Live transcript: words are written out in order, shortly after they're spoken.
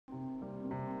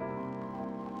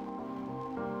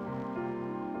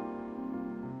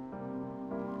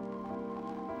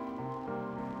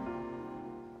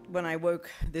when I woke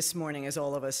this morning, as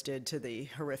all of us did, to the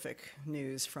horrific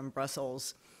news from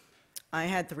Brussels, I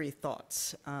had three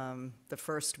thoughts. The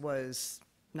first was,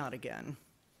 not again.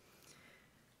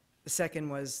 The second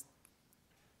was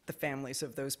the families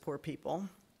of those poor people.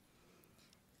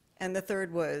 And the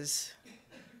third was,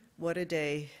 what a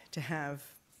day to have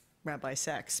Rabbi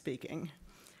Sacks speaking.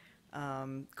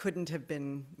 Couldn't have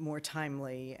been more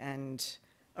timely and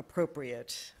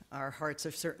appropriate. Our hearts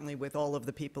are certainly with all of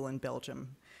the people in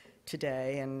Belgium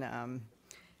today, and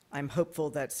I'm hopeful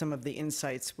that some of the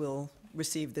insights we'll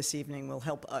receive this evening will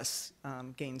help us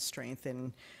gain strength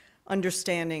in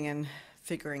understanding and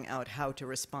figuring out how to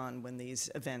respond when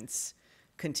these events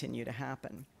continue to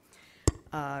happen.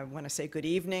 I want to say good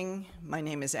evening. My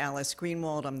name is Alice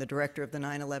Greenwald. I'm the director of the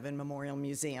 9/11 Memorial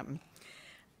Museum.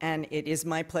 And it is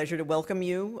my pleasure to welcome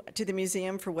you to the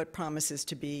museum for what promises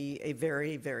to be a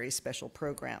very, very special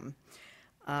program.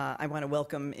 I want to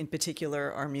welcome, in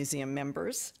particular, our museum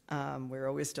members. We're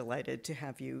always delighted to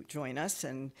have you join us.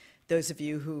 And those of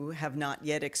you who have not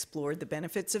yet explored the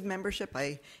benefits of membership,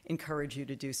 I encourage you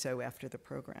to do so after the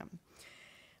program.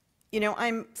 You know,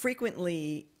 I'm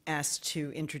frequently asked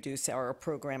to introduce our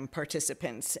program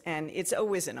participants, and it's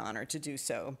always an honor to do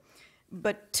so.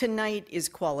 But tonight is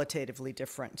qualitatively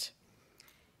different.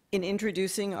 In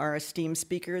introducing our esteemed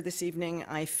speaker this evening,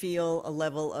 I feel a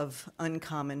level of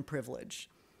uncommon privilege,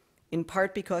 in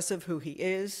part because of who he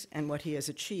is and what he has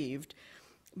achieved,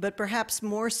 but perhaps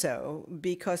more so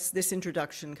because this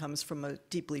introduction comes from a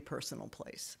deeply personal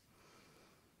place.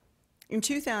 In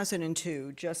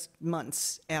 2002, just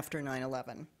months after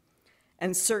 9/11,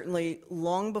 and certainly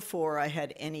long before I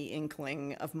had any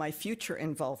inkling of my future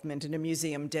involvement in a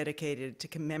museum dedicated to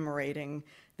commemorating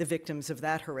the victims of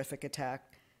that horrific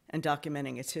attack and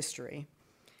documenting its history,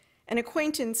 an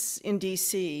acquaintance in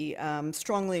DC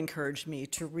strongly encouraged me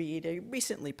to read a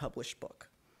recently published book.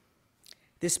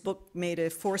 This book made a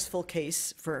forceful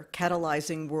case for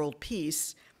catalyzing world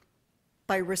peace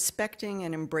by respecting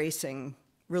and embracing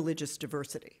religious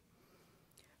diversity,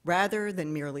 rather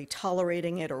than merely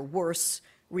tolerating it, or worse,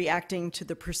 reacting to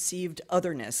the perceived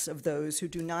otherness of those who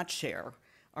do not share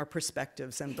our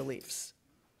perspectives and beliefs.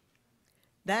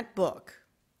 That book,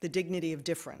 The Dignity of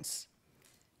Difference,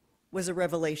 was a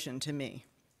revelation to me.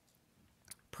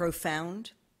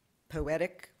 Profound,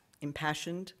 poetic,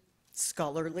 impassioned,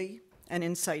 scholarly, and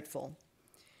insightful.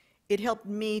 It helped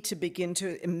me to begin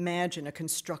to imagine a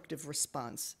constructive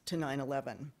response to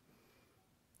 9/11.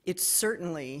 It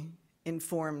certainly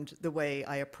informed the way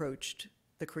I approached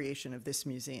the creation of this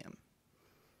museum.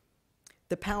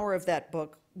 The power of that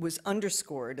book was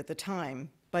underscored at the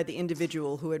time by the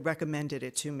individual who had recommended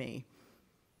it to me.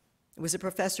 It was a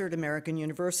professor at American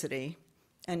University,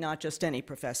 and not just any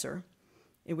professor.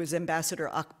 It was Ambassador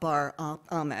Akbar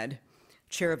Ahmed,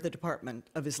 chair of the Department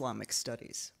of Islamic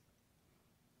Studies.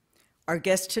 Our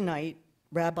guest tonight,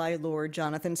 Rabbi Lord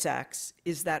Jonathan Sacks,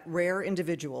 is that rare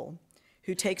individual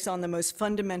who takes on the most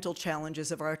fundamental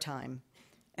challenges of our time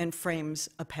and frames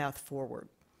a path forward.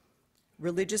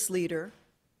 Religious leader,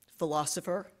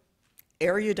 philosopher,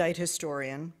 erudite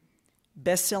historian,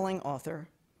 best-selling author,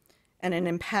 and an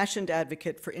impassioned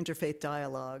advocate for interfaith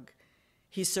dialogue,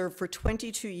 he served for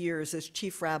 22 years as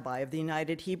chief rabbi of the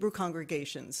United Hebrew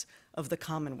Congregations of the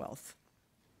Commonwealth.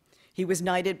 He was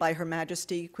knighted by Her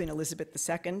Majesty Queen Elizabeth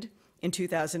II in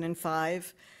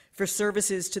 2005 for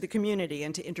services to the community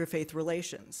and to interfaith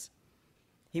relations.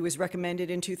 He was recommended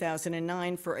in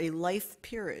 2009 for a life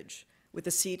peerage with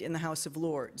a seat in the House of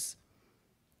Lords.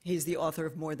 He's the author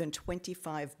of more than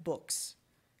 25 books.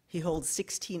 He holds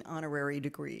 16 honorary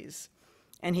degrees,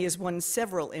 and he has won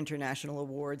several international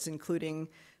awards, including,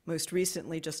 most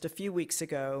recently, just a few weeks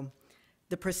ago,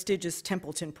 the prestigious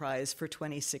Templeton Prize for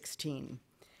 2016,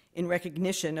 in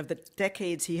recognition of the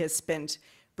decades he has spent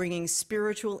bringing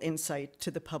spiritual insight to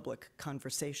the public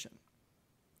conversation.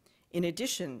 In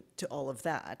addition to all of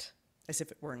that, as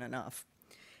if it weren't enough,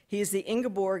 he is the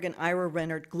Ingeborg and Ira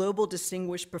Rennert Global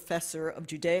Distinguished Professor of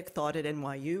Judaic Thought at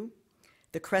NYU,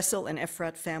 the Kressel and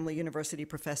Ephrat Family University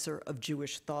Professor of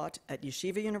Jewish Thought at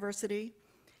Yeshiva University,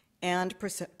 and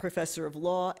Professor of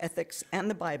Law, Ethics, and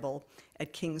the Bible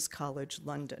at King's College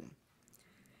London.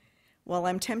 While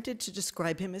I'm tempted to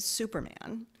describe him as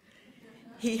Superman,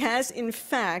 he has, in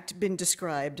fact, been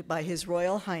described by His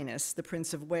Royal Highness, the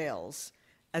Prince of Wales,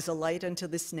 as a light unto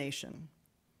this nation,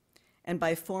 and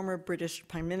by former British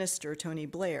Prime Minister Tony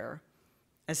Blair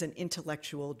as an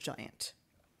intellectual giant.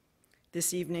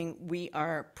 This evening, we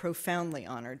are profoundly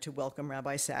honored to welcome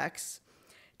Rabbi Sacks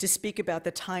to speak about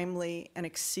the timely and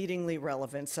exceedingly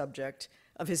relevant subject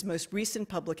of his most recent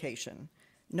publication,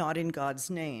 Not in God's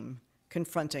Name,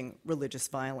 Confronting Religious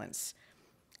Violence.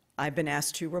 I've been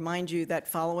asked to remind you that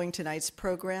following tonight's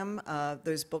program,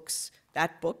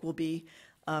 that book will be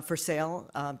for sale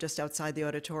just outside the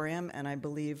auditorium, and I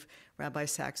believe Rabbi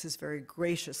Sacks has very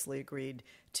graciously agreed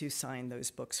to sign those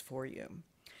books for you.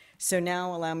 So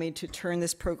now allow me to turn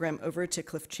this program over to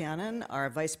Cliff Chanin, our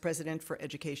Vice President for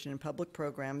Education and Public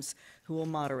Programs, who will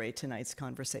moderate tonight's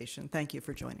conversation. Thank you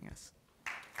for joining us.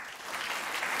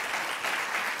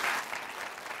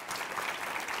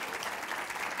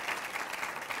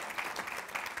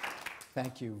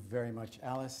 Thank you very much,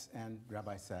 Alice, and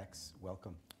Rabbi Sacks,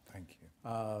 welcome. Thank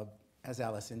you. As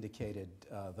Alice indicated,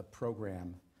 the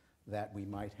program that we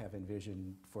might have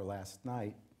envisioned for last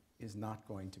night is not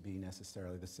going to be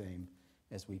necessarily the same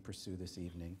as we pursue this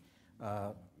evening.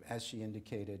 As she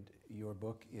indicated, your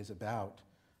book is about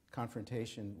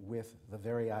confrontation with the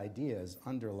very ideas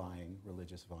underlying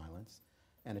religious violence,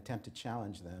 an attempt to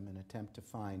challenge them, an attempt to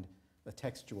find a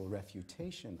textual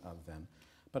refutation of them.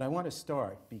 But I want to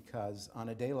start because on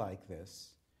a day like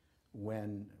this,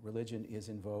 when religion is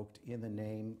invoked in the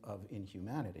name of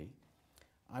inhumanity,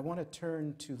 I want to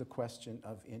turn to the question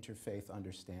of interfaith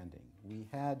understanding. We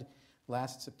had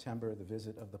last September the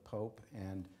visit of the Pope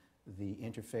and the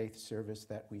interfaith service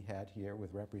that we had here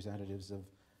with representatives of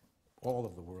all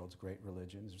of the world's great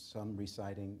religions, some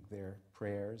reciting their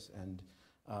prayers and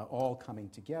all coming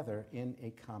together in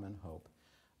a common hope.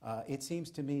 It seems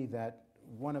to me that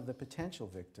one of the potential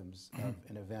victims of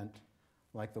an event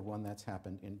like the one that's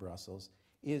happened in Brussels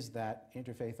is that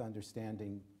interfaith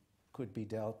understanding could be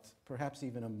dealt perhaps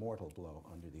even a mortal blow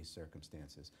under these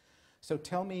circumstances. So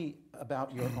tell me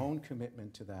about your own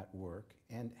commitment to that work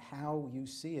and how you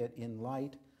see it in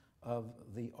light of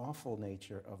the awful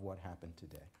nature of what happened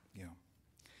today. Yeah.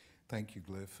 Thank you,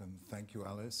 Cliff, and thank you,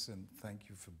 Alice, and thank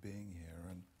you for being here.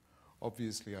 And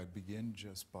obviously, I begin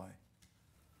just by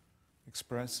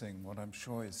expressing what I'm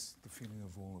sure is the feeling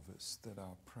of all of us, that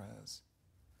our prayers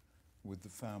with the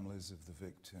families of the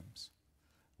victims.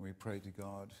 We pray to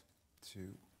God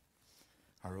to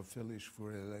who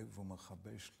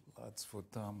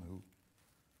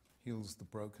heals the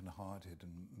brokenhearted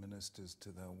and ministers to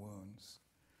their wounds,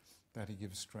 that he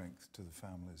gives strength to the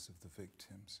families of the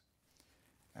victims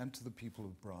and to the people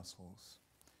of Brussels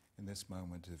in this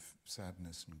moment of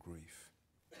sadness and grief.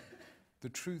 The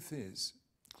truth is,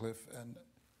 Cliff, and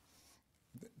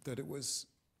that it was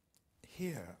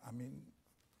here, I mean,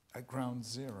 at ground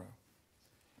zero,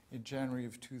 in January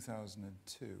of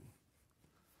 2002,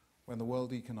 when the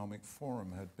World Economic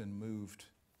Forum had been moved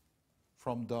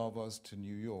from Davos to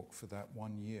New York for that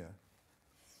 1 year,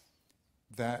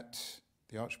 that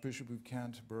the Archbishop of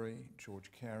Canterbury,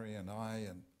 George Carey, and I,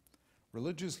 and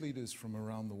religious leaders from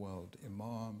around the world,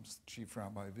 imams, Chief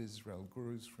Rabbi of Israel,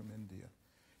 gurus from India,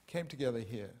 came together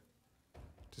here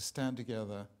to stand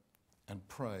together and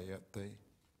pray at the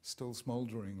still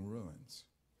smoldering ruins.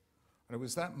 And it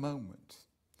was that moment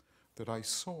that I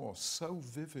saw so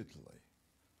vividly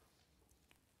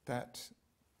that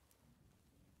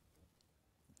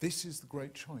this is the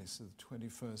great choice of the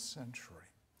 21st century.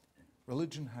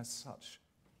 Religion has such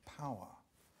power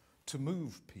to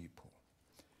move people.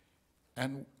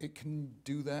 And it can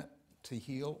do that to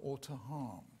heal or to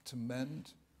harm, to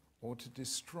mend or to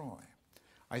destroy.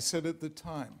 I said at the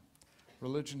time,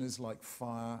 religion is like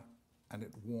fire, and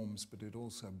it warms, but it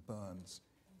also burns,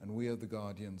 and we are the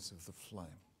guardians of the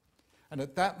flame. And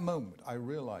at that moment, I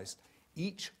realized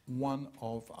each one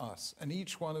of us and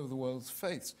each one of the world's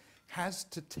faiths has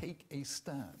to take a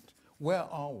stand. Where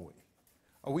are we?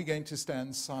 Are we going to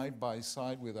stand side by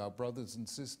side with our brothers and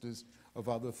sisters of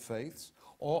other faiths,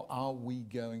 or are we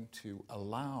going to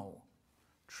allow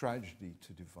tragedy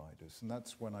to divide us? And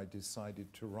that's when I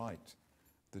decided to write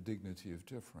The Dignity of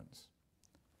Difference.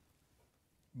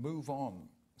 Move on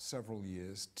several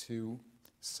years to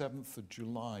 7th of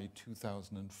July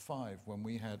 2005, when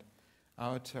we had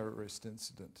our terrorist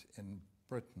incident in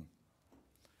Britain.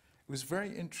 It was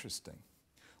very interesting.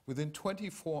 Within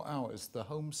 24 hours, the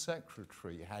Home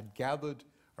Secretary had gathered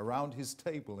around his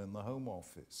table in the Home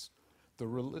Office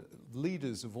the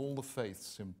leaders of all the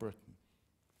faiths in Britain,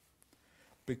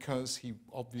 because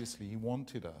he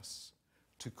wanted us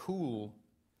to cool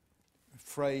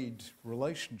frayed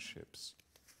relationships,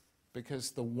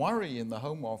 because the worry in the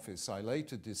Home Office, I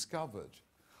later discovered,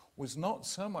 was not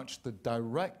so much the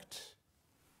direct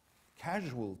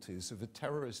casualties of a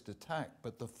terrorist attack,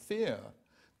 but the fear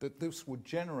that this would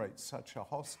generate such a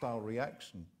hostile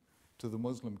reaction to the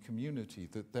Muslim community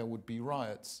that there would be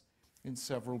riots in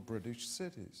several British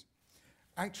cities.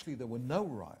 Actually, there were no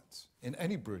riots in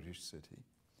any British city.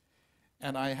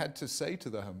 And I had to say to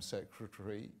the Home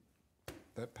Secretary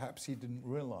that perhaps he didn't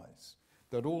realize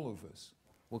that all of us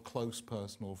were close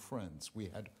personal friends. We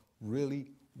had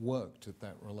really worked at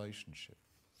that relationship.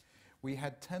 We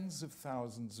had tens of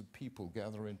thousands of people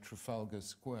gather in Trafalgar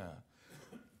Square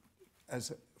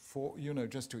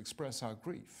just to express our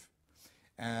grief.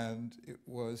 And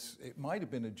it might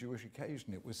have been a Jewish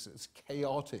occasion. It was as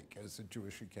chaotic as a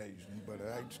Jewish occasion, but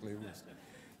actually it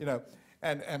was,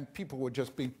 and people were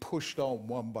just being pushed on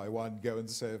one by one, go and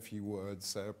say a few words,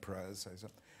 say a prayer, say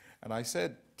something. And I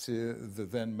said to the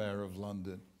then mayor of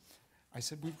London, I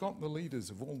said, we've got the leaders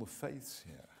of all the faiths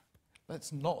here.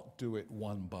 Let's not do it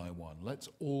one by one. Let's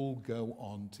all go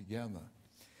on together.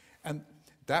 And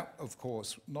that, of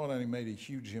course, not only made a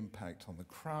huge impact on the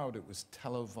crowd, it was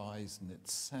televised and it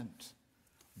sent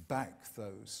back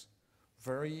those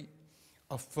very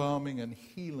affirming and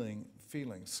healing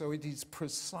feelings. So it is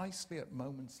precisely at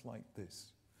moments like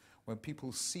this, when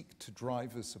people seek to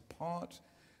drive us apart,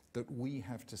 that we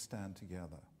have to stand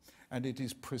together. And it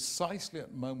is precisely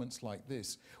at moments like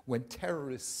this, when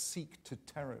terrorists seek to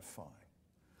terrify,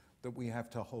 that we have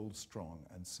to hold strong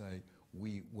and say,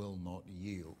 we will not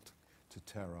yield to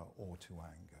terror or to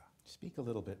anger. Speak a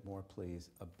little bit more, please,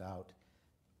 about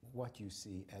what you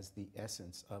see as the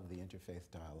essence of the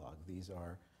interfaith dialogue. These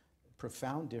are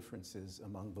profound differences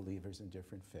among believers in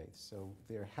different faiths. So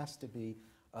there has to be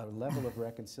a level of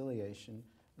reconciliation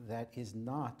that is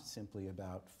not simply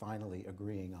about finally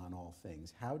agreeing on all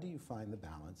things. How do you find the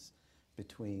balance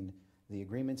between the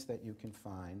agreements that you can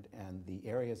find and the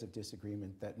areas of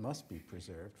disagreement that must be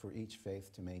preserved for each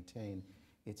faith to maintain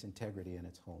its integrity and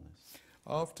its wholeness?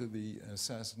 After the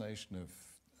assassination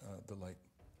of the late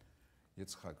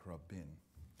Yitzhak Rabin,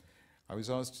 I was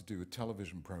asked to do a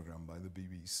television program by the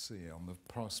BBC on the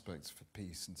prospects for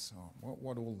peace and so on,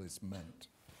 what all this meant.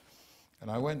 And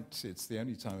I went, it's the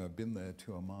only time I've been there,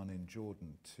 to Amman in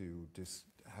Jordan to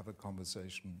have a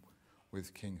conversation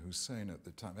with King Hussein at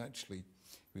the time. Actually,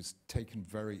 he was taken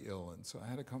very ill, and so I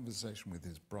had a conversation with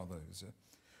his brother, who's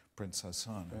Prince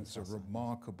Hassan, who's a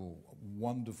remarkable,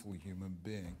 wonderful human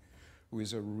being, who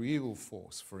is a real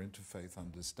force for interfaith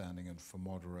understanding and for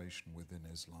moderation within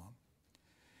Islam.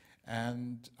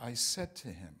 And I said to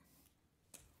him,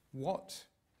 what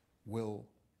will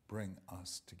bring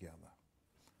us together?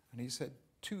 And he said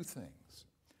two things.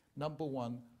 Number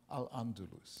one,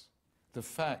 Al-Andalus, the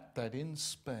fact that in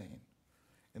Spain,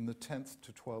 in the 10th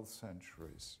to 12th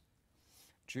centuries,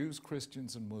 Jews,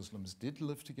 Christians, and Muslims did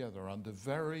live together under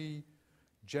very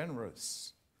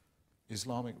generous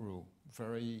Islamic rule,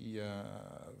 very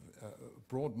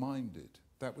broad-minded.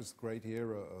 That was the great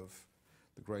era of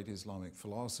the great Islamic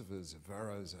philosophers,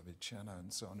 Averroes, Avicenna,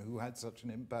 and so on, who had such an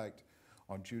impact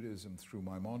on Judaism through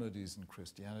Maimonides and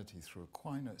Christianity through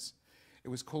Aquinas. It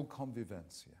was called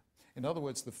convivencia. In other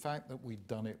words, the fact that we'd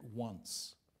done it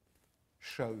once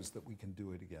shows that we can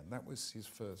do it again. That was his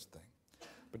first thing.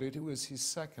 But it was his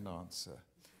second answer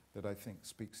that I think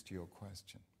speaks to your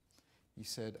question. He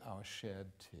said, our shared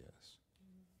tears.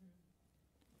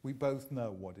 We both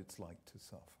know what it's like to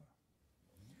suffer.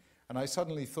 And I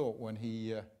suddenly thought when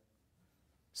he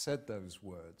said those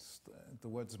words, the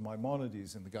words of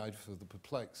Maimonides in the Guide for the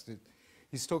Perplexed,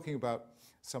 he's talking about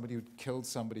somebody who'd killed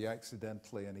somebody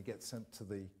accidentally and he gets sent to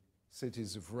the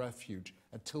cities of refuge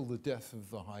until the death of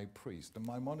the high priest. And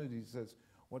Maimonides says,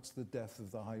 what's the death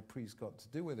of the high priest got to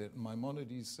do with it? And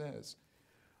Maimonides says,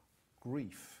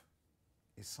 grief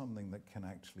is something that can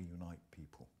actually unite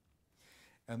people.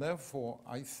 And therefore,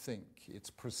 I think it's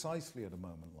precisely at a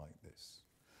moment like this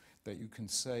that you can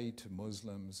say to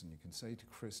Muslims and you can say to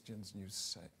Christians, and you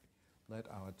say, let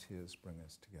our tears bring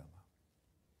us together.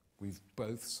 We've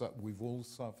all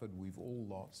suffered, we've all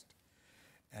lost,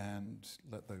 and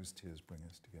let those tears bring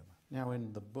us together. Now,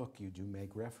 in the book, you do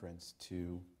make reference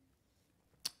to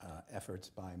efforts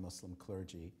by Muslim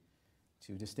clergy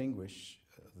to distinguish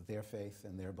their faith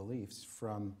and their beliefs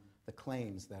from the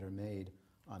claims that are made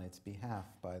on its behalf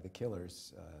by the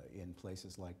killers in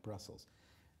places like Brussels.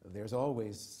 There's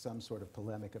always some sort of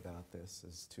polemic about this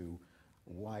as to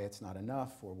why it's not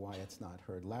enough or why it's not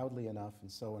heard loudly enough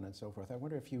and so on and so forth. I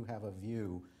wonder if you have a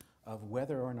view of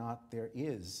whether or not there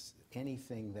is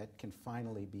anything that can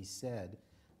finally be said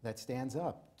that stands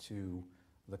up to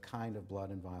the kind of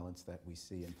blood and violence that we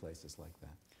see in places like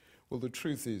that. Well, the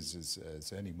truth is,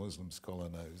 as any Muslim scholar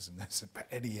knows, and as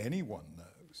anyone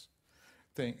knows,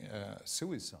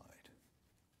 suicide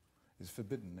is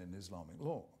forbidden in Islamic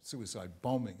law. Suicide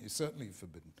bombing is certainly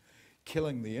forbidden.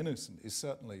 Killing the innocent is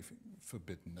certainly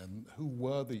forbidden. And who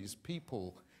were these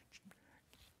people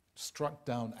struck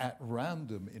down at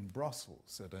random in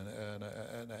Brussels at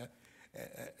an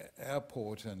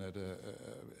airport and at a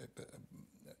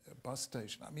bus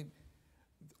station? I mean,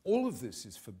 all of this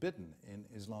is forbidden in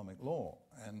Islamic law,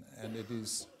 and it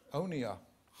is only a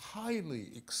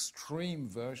highly extreme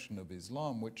version of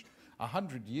Islam, which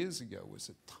 100 years ago was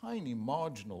a tiny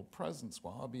marginal presence,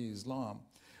 Wahhabi Islam,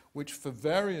 which for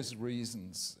various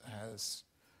reasons has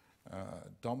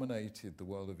dominated the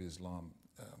world of Islam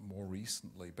more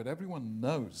recently. But everyone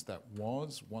knows that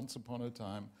was, once upon a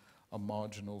time, a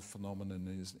marginal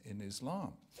phenomenon in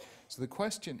Islam. So the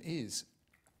question is,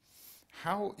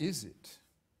 how is it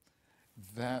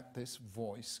that this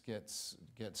voice gets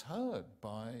heard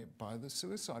by the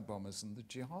suicide bombers and the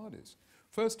jihadis?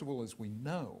 First of all, as we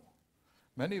know,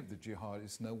 many of the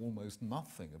jihadis know almost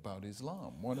nothing about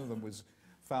Islam. One of them was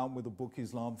found with a book,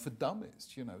 Islam for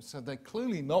Dummies, you know, so they're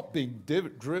clearly not being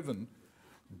driven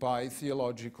by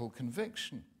theological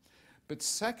conviction. But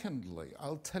secondly,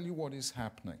 I'll tell you what is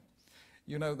happening.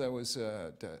 You know, there was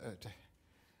a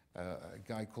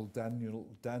guy called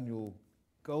Daniel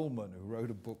Goleman who wrote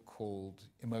a book called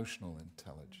Emotional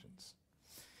Intelligence.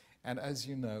 And as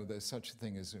you know, there's such a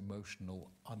thing as emotional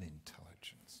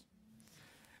unintelligence.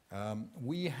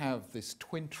 We have this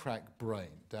twin-track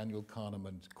brain. Daniel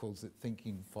Kahneman calls it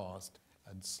thinking fast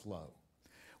and slow.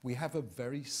 We have a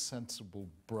very sensible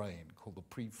brain called the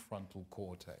prefrontal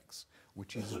cortex,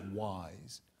 which is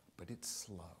wise, but it's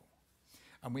slow.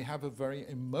 And we have a very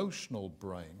emotional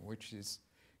brain, which is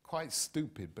quite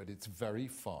stupid, but it's very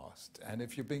fast. And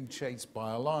if you're being chased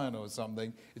by a lion or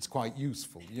something, it's quite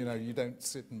useful. You know, you don't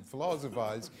sit and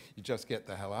philosophize, you just get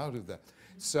the hell out of there.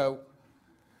 So,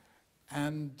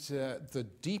 and the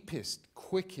deepest,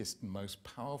 quickest, and most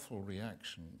powerful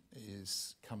reaction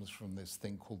comes from this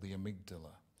thing called the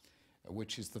amygdala,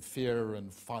 which is the fear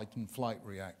and fight and flight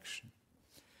reaction.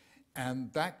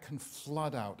 And that can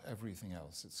flood out everything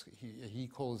else. He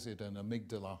calls it an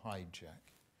amygdala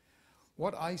hijack.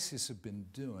 What ISIS have been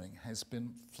doing has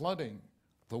been flooding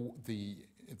the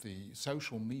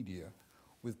social media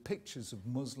with pictures of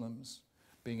Muslims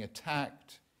being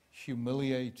attacked,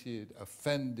 humiliated,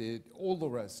 offended, all the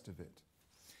rest of it.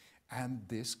 And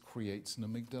this creates an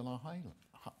amygdala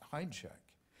hijack.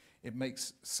 It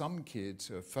makes some kids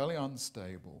who are fairly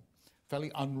unstable,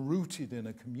 fairly unrooted in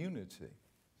a community,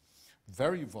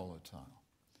 very volatile.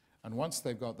 And once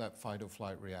they've got that fight or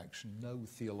flight reaction, no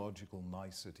theological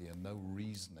nicety and no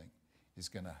reasoning is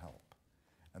going to help.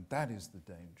 And that is the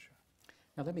danger.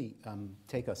 Now let me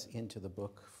take us into the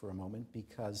book for a moment,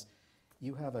 because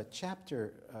you have a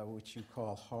chapter which you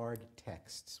call Hard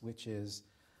Texts, which is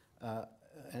an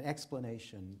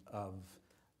explanation of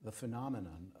the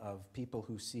phenomenon of people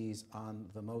who seize on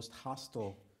the most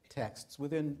hostile texts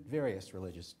within various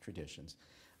religious traditions.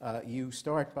 You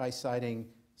start by citing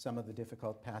some of the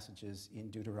difficult passages in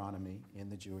Deuteronomy in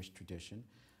the Jewish tradition.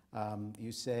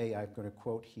 You say, I'm going to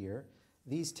quote here,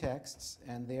 "These texts,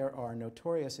 and there are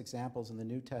notorious examples in the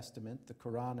New Testament, the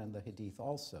Quran and the Hadith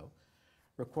also,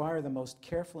 require the most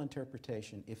careful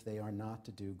interpretation if they are not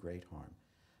to do great harm.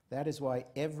 That is why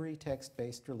every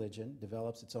text-based religion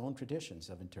develops its own traditions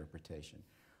of interpretation.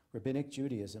 Rabbinic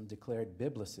Judaism declared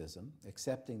biblicism,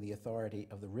 accepting the authority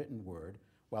of the written word,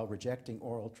 while rejecting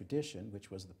oral tradition,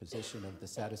 which was the position of the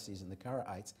Sadducees and the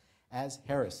Karaites, as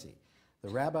heresy. The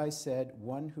rabbis said,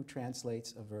 one who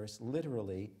translates a verse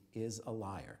literally is a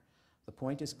liar. The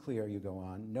point is clear," you go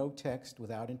on, "no text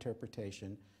without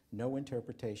interpretation, no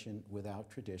interpretation without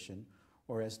tradition,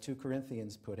 or as 2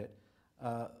 Corinthians put it,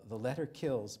 the letter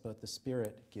kills, but the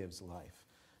spirit gives life."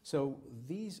 So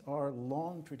these are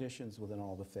long traditions within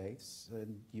all the faiths,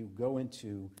 and you go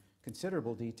into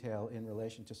considerable detail in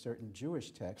relation to certain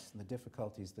Jewish texts and the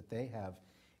difficulties that they have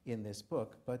in this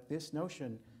book. But this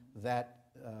notion that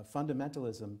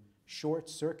fundamentalism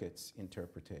short-circuits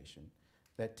interpretation,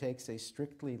 that takes a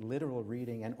strictly literal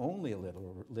reading and only a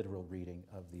literal reading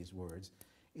of these words,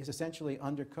 is essentially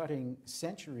undercutting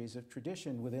centuries of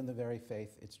tradition within the very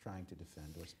faith it's trying to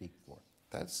defend or speak for.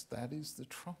 That is the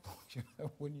trouble, you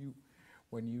know,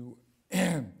 when you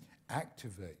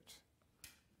activate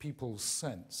people's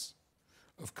sense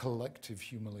of collective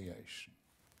humiliation,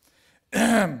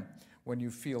 when you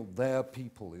feel their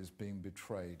people is being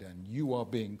betrayed and you are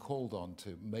being called on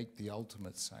to make the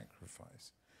ultimate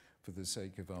sacrifice for the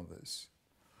sake of others,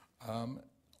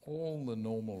 all the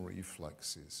normal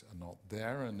reflexes are not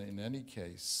there, and in any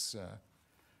case,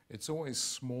 it's always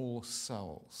small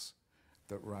cells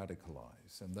that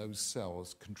radicalize, and those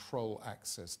cells control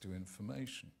access to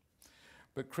information.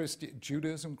 But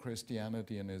Judaism,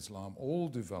 Christianity, and Islam all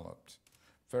developed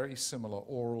very similar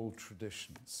oral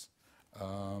traditions.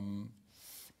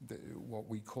 what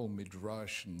we call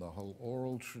midrash and the whole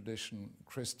oral tradition.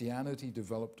 Christianity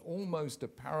developed almost a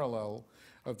parallel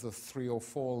of the 3 or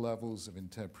 4 levels of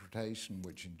interpretation,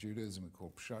 which in Judaism are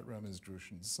called Pshat, Remez, Drush,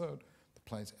 and Sod, the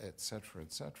plains, etc.,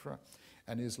 etc.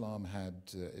 And Islam had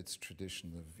its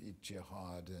tradition of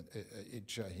ijtihad and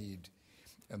ijtihad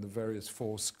and the various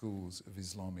 4 schools of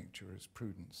Islamic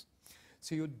jurisprudence.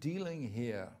 So you're dealing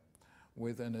here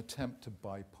with an attempt to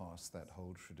bypass that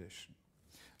whole tradition.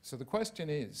 So the question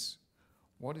is,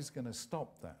 what is going to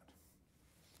stop that?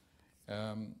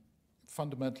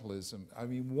 Fundamentalism, I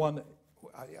mean,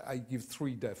 I give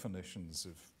 3 definitions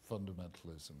of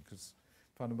fundamentalism, because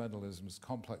fundamentalism is a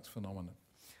complex phenomenon.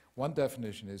 One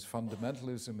definition is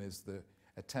fundamentalism is the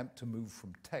attempt to move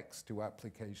from text to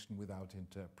application without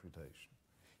interpretation.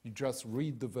 You just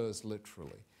read the verse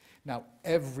literally. Now,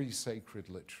 every sacred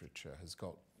literature has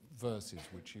got verses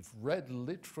which, if read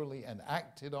literally and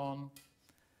acted on,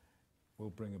 will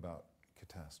bring about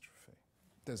catastrophe.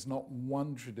 There's not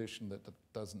one tradition that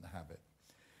doesn't have it.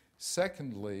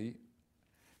 Secondly,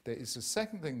 there is a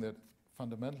second thing that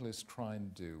fundamentalists try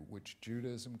and do, which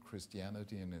Judaism,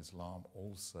 Christianity, and Islam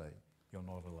all say you're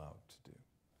not allowed to do,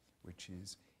 which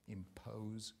is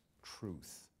impose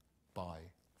truth by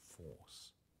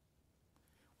force.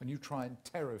 When you try and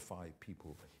terrify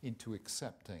people into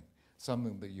accepting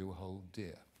something that you hold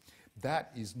dear,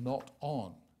 that is not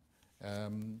on.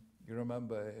 You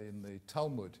remember in the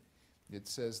Talmud, it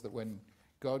says that when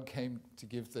God came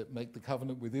to make the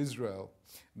covenant with Israel,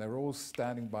 and they were all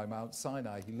standing by Mount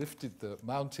Sinai, he lifted the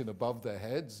mountain above their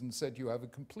heads and said, you have a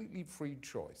completely free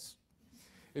choice.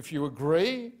 If you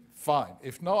agree, fine.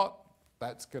 If not,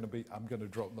 I'm going to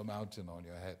drop the mountain on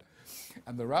your head.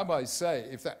 And the rabbis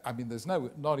say, there's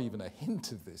not even a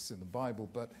hint of this in the Bible,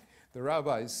 but the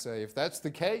rabbis say, if that's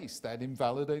the case, that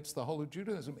invalidates the whole of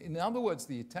Judaism. In other words,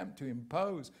 the attempt to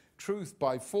impose truth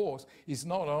by force is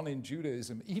not on in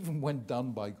Judaism, even when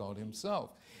done by God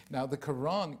himself. Now, the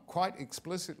Quran quite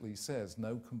explicitly says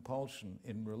no compulsion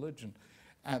in religion,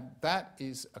 and that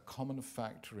is a common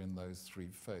factor in those 3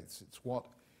 faiths. It's what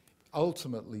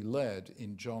ultimately led,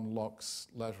 in John Locke's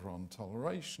letter on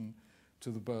toleration, to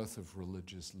the birth of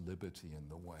religious liberty in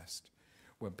the West,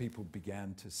 when people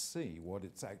began to see what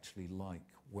it's actually like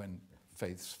when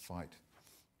faiths fight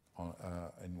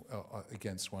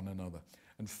against one another.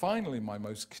 And finally, my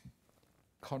most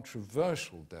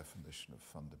controversial definition of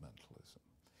fundamentalism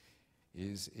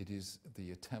is it is the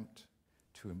attempt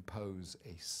to impose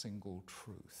a single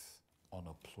truth on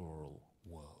a plural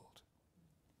world.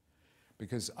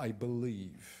 Because I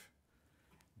believe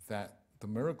that the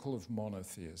miracle of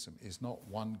monotheism is not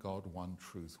one God, one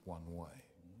truth, one way.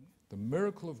 The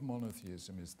miracle of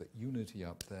monotheism is that unity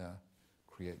up there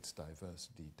creates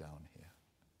diversity down here.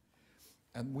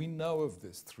 And we know of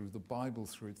this through the Bible,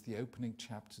 through the opening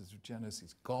chapters of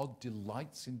Genesis. God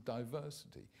delights in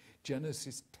diversity.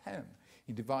 Genesis 10,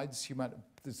 he divides humanity,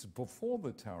 this is before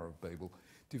the Tower of Babel,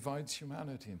 divides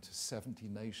humanity into 70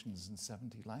 nations and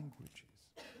 70 languages.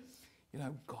 You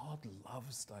know, God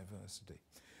loves diversity.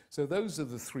 So those are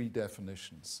the 3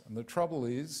 definitions. And the trouble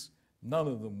is, none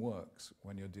of them works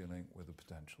when you're dealing with a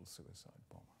potential suicide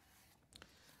bomber.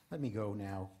 Let me go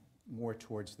now more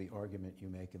towards the argument you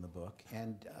make in the book.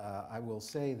 And I will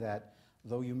say that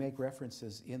though you make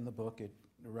references in the book at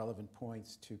relevant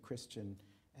points to Christian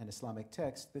and Islamic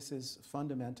texts, this is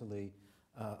fundamentally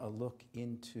a look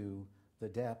into the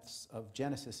depths of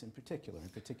Genesis in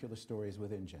particular stories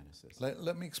within Genesis.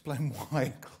 Let me explain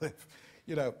why, Cliff.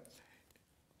 You know,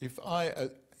 if I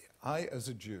as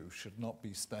a Jew should not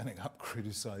be standing up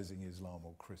criticizing Islam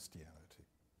or Christianity.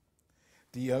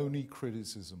 The only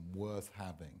criticism worth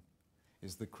having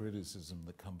is the criticism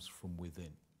that comes from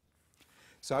within.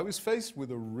 So I was faced with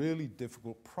a really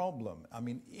difficult problem. I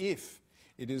mean, if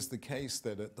it is the case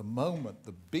that at the moment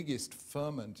the biggest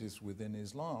ferment is within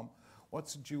Islam,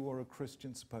 what's a Jew or a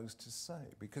Christian supposed to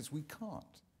say? Because we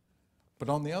can't. But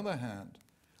on the other hand,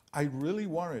 I really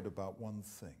worried about one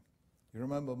thing. You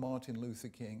remember Martin Luther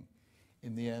King?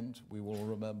 In the end, we will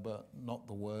remember not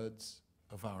the words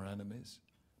of our enemies,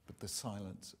 but the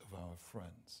silence of our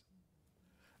friends.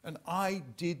 And I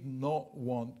did not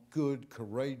want good,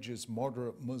 courageous,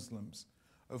 moderate Muslims,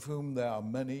 of whom there are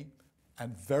many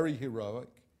and very heroic.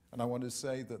 And I want to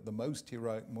say that the most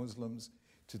heroic Muslims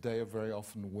today are very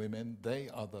often women. They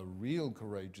are the real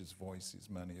courageous voices,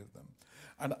 many of them.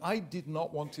 And I did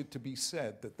not want it to be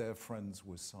said that their friends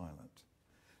were silent.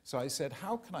 So I said,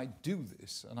 how can I do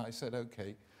this? And I said,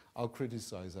 okay, I'll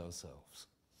criticize ourselves.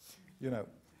 You know,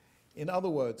 in other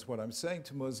words, what I'm saying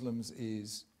to Muslims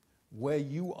is, where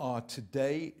you are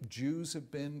today, Jews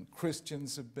have been,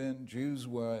 Christians have been, Jews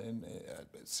were in,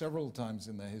 several times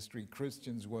in their history,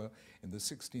 Christians were in the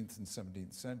 16th and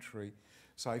 17th century.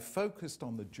 So I focused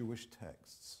on the Jewish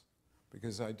texts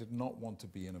because I did not want to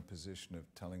be in a position of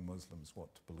telling Muslims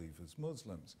what to believe as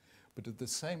Muslims. But at the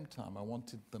same time, I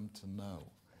wanted them to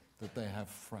know that they have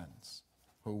friends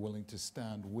who are willing to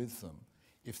stand with them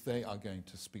if they are going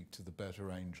to speak to the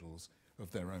better angels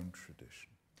of their own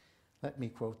tradition. Let me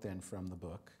quote then from the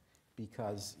book,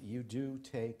 because you do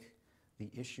take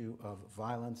the issue of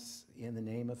violence in the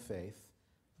name of faith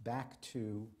back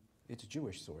to its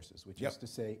Jewish sources, which is to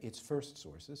say its first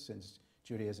sources, since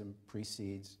Judaism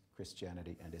precedes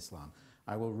Christianity and Islam.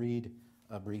 I will read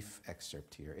a brief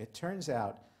excerpt here. It turns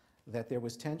out that there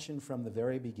was tension from the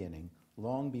very beginning,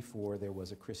 long before there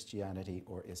was a Christianity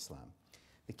or Islam.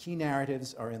 The key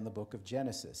narratives are in the book of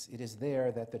Genesis. It is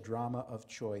there that the drama of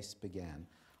choice began.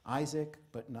 Isaac,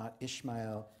 but not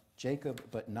Ishmael, Jacob,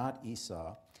 but not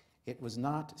Esau. It was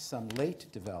not some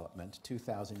late development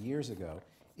 2,000 years ago.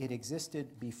 It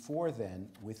existed before then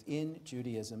within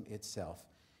Judaism itself.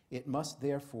 It must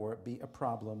therefore be a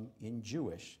problem in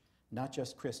Jewish, not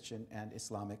just Christian and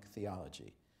Islamic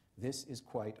theology. This is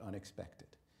quite unexpected.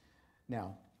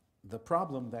 Now, the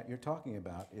problem that you're talking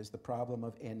about is the problem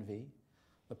of envy,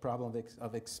 the problem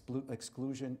of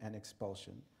exclusion and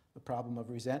expulsion, the problem of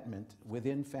resentment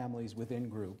within families, within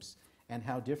groups, and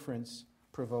how difference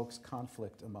provokes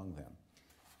conflict among them.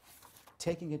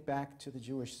 Taking it back to the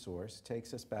Jewish source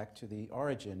takes us back to the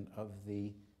origin of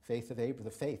the faith of Abraham,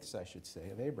 the faiths, I should say,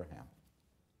 of Abraham.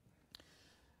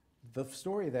 The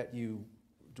story that you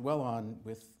dwell on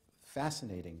with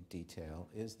fascinating detail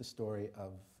is the story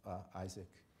of Isaac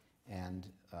and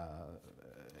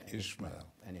Ishmael.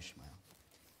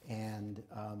 And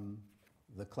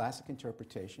the classic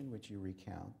interpretation, which you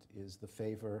recount, is the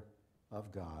favor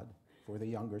of God for the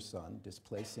younger son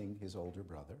displacing his older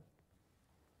brother,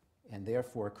 and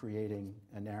therefore creating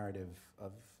a narrative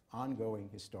of ongoing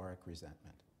historic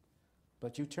resentment.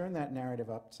 But you turn that narrative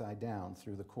upside down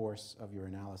through the course of your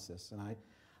analysis, and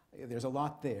there's a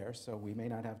lot there, so we may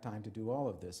not have time to do all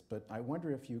of this, but I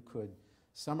wonder if you could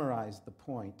summarize the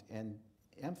point and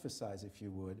emphasize, if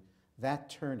you would, that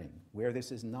turning, where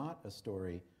this is not a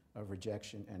story of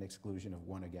rejection and exclusion of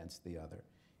one against the other.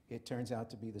 It turns out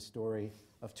to be the story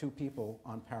of two people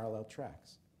on parallel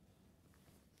tracks.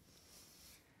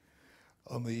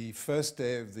 On the first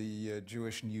day of the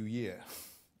Jewish New Year,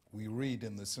 we read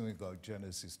in the synagogue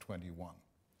Genesis 21,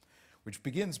 which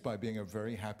begins by being a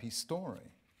very happy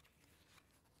story.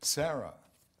 Sarah,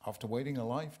 after waiting a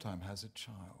lifetime, has a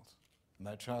child, and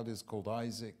that child is called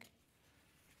Isaac.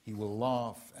 He will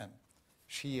laugh, and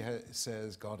she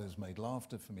says, God has made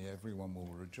laughter for me, everyone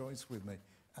will rejoice with me,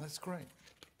 and it's great.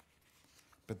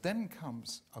 But then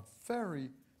comes a very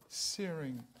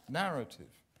searing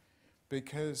narrative,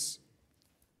 because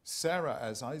Sarah,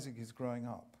 as Isaac is growing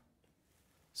up,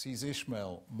 sees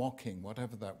Ishmael mocking,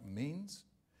 whatever that means,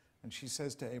 and she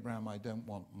says to Abraham, I don't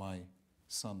want my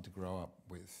son to grow up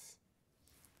with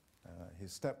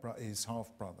his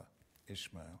half-brother,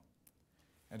 Ishmael.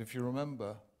 And if you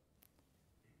remember,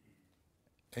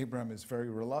 Abraham is very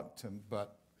reluctant,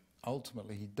 but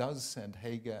ultimately he does send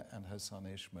Hagar and her son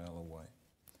Ishmael away.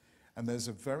 And there's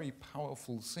a very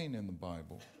powerful scene in the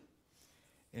Bible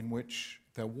in which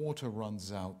their water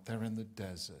runs out, they're in the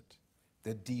desert,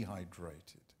 they're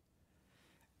dehydrated.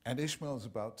 And Ishmael's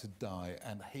about to die,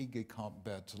 and Hagar can't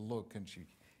bear to look, and she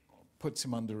puts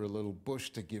him under a little bush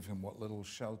to give him what little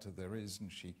shelter there is, and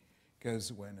she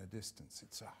goes away in a distance.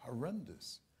 It's a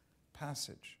horrendous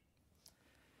passage.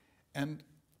 And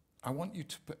I want you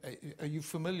to, are you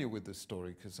familiar with this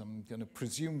story? Because I'm going to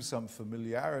presume some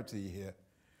familiarity here.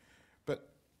 But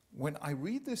when I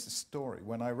read this story,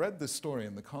 when I read this story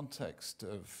in the context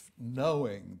of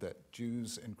knowing that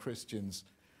Jews and Christians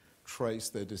trace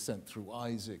their descent through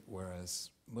Isaac, whereas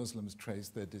Muslims trace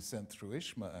their descent through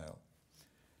Ishmael,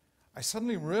 I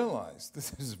suddenly realized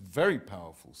this is a very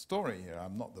powerful story here.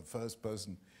 I'm not the first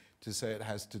person to say it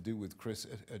has to do with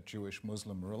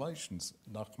Jewish-Muslim relations.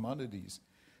 Nachmanides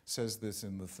says this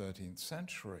in the 13th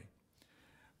century.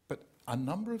 But a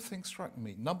number of things struck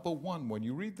me. Number one, when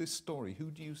you read this story,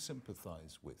 who do you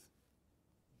sympathize with?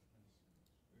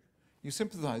 You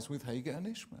sympathize with Hagar and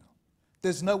Ishmael.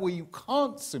 There's no way you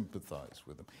can't sympathize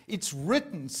with them. It's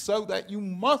written so that you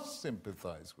must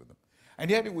sympathize with them. And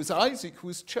yet it was Isaac who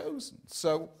was chosen.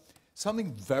 So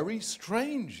something very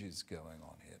strange is going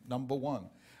on here, number one.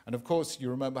 And of course,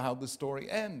 you remember how the story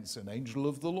ends. An angel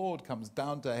of the Lord comes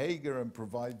down to Hagar and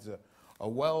provides a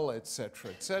well,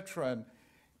 etc., and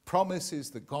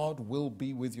promises that God will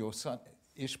be with your son.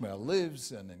 Ishmael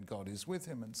lives and then God is with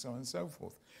him and so on and so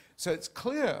forth. So it's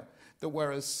clear that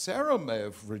whereas Sarah may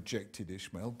have rejected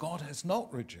Ishmael, God has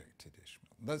not rejected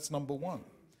Ishmael. That's number one.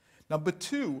 Number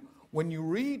two, when you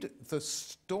read the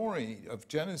story of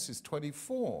Genesis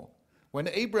 24, when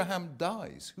Abraham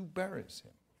dies, who buries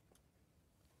him?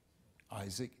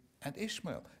 Isaac and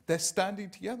Ishmael. They're standing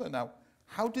together. Now,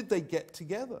 how did they get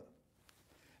together?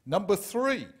 Number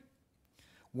three,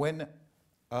 when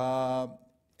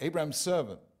Abraham's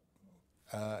servant,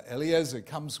 Eliezer,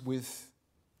 comes with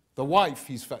the wife,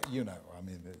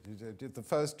 the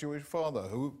first Jewish father,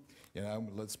 who,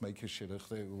 let's make a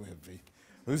shidduch,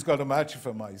 who's got a match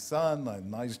for my son, a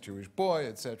nice Jewish boy,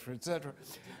 etc., etc.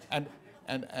 And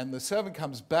the servant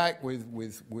comes back with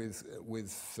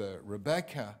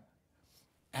Rebekah,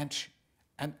 and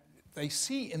they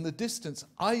see in the distance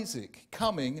Isaac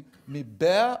coming,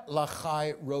 miber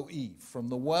lachai roi, from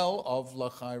the well of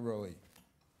lachai roi.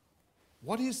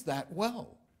 What is that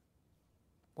well?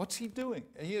 What's he doing?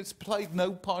 He has played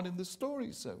no part in the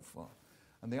story so far.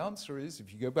 And the answer is,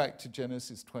 if you go back to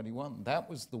Genesis 21, that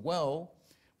was the well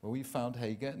where we found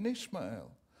Hagar and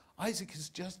Ishmael. Isaac has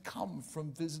just come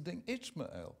from visiting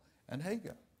Ishmael and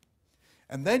Hagar.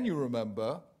 And then you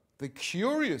remember the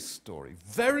curious story,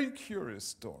 very curious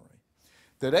story,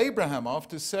 that Abraham,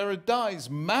 after Sarah dies,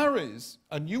 marries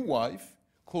a new wife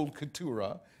called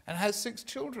Keturah and has 6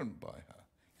 children by her.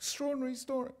 Extraordinary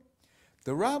story.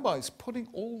 The rabbis, putting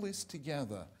all this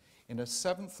together in a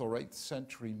 7th or 8th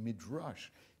century midrash,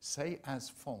 say as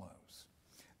follows.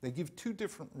 They give 2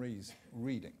 different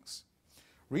readings.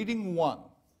 Reading 1,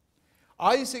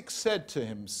 Isaac said to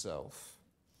himself,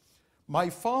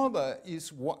 my father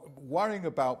is worrying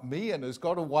about me and has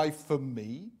got a wife for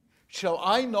me. Shall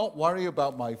I not worry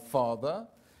about my father?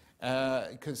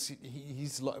 Because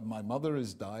my mother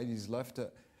has died, he's left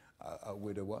a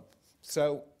widower.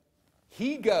 So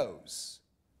he goes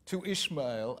to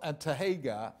Ishmael and to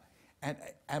Hagar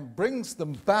and brings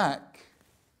them back.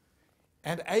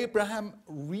 And Abraham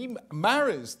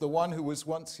remarries the one who was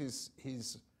once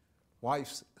his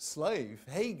wife's slave,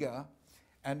 Hagar,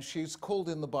 and she's called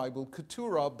in the Bible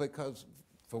Keturah because,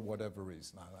 for whatever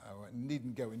reason, I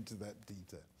needn't go into that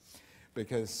detail,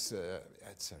 because,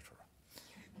 etc.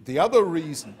 The other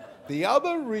reading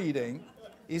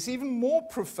is even more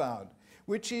profound,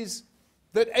 which is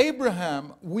that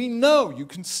Abraham, we know, you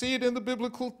can see it in the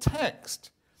biblical text,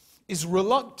 is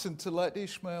reluctant to let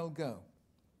Ishmael go.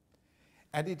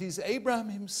 And it is Abraham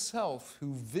himself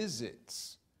who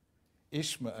visits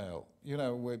Ishmael,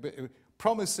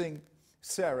 promising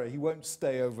Sarah he won't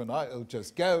stay overnight, he'll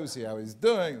just go, see how he's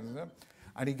doing.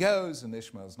 And he goes, and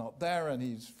Ishmael's not there, and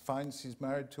he finds he's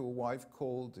married to a wife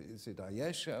called, is it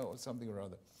Ayesha or something or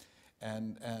other,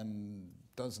 and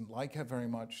doesn't like her very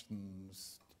much,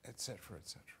 etc.,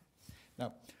 etc.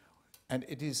 Now, and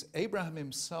it is Abraham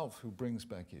himself who brings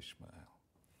back Ishmael.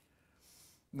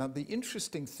 Now, the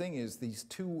interesting thing is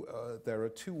there are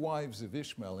 2 wives of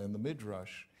Ishmael in the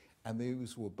Midrash, and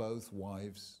these were both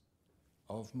wives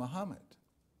of Muhammad.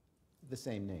 The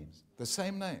same names. The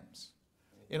same names.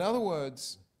 In other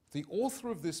words, the author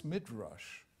of this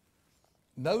Midrash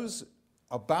knows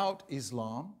about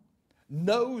Islam,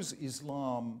 knows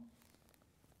Islam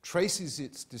traces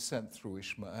its descent through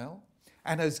Ishmael,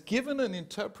 and has given an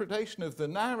interpretation of the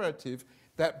narrative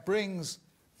that brings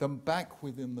them back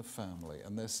within the family,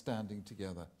 and they're standing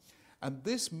together. And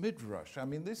this Midrash,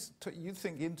 you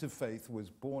think interfaith was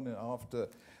born after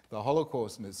the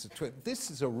Holocaust, and this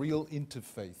is a real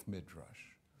interfaith Midrash.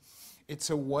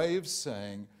 It's a way of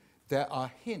saying there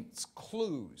are hints,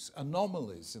 clues,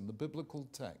 anomalies in the biblical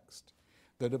text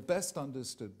that are best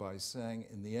understood by saying,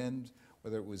 in the end,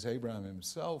 whether it was Abraham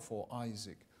himself or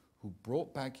Isaac who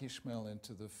brought back Ishmael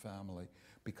into the family,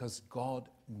 because God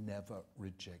never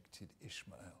rejected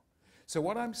Ishmael. So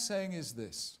what I'm saying is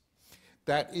this,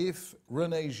 that if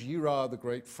René Girard, the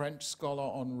great French scholar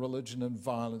on religion and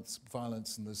violence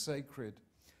and the sacred,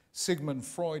 Sigmund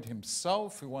Freud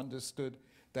himself, who understood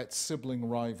that sibling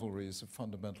rivalry is a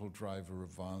fundamental driver of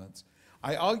violence,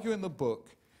 I argue in the book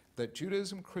that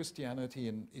Judaism, Christianity,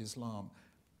 and Islam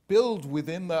build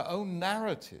within their own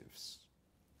narratives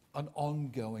an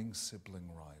ongoing sibling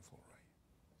rivalry.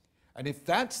 And if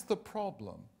that's the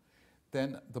problem,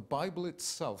 then the Bible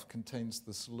itself contains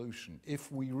the solution, if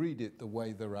we read it the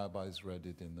way the rabbis read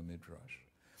it in the Midrash.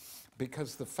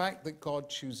 Because the fact that God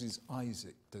chooses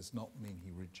Isaac does not mean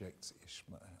he rejects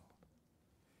Ishmael.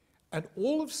 And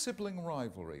all of sibling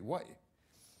rivalry,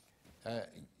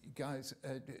 guys,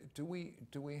 do we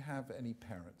have any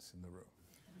parents in the room?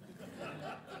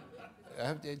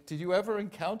 Did you ever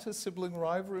encounter sibling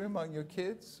rivalry among your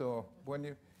kids? Or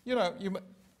when you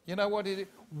You know what it is?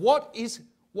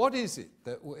 What is it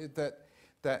that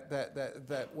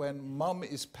when mum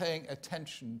is paying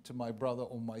attention to my brother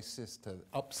or my sister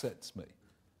upsets me?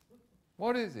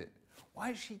 What is it? Why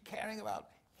is she caring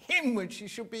about him when she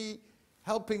should be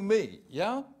helping me?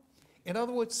 Yeah? In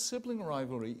other words, sibling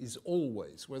rivalry is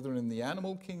always, whether in the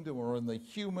animal kingdom or in the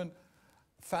human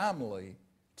family,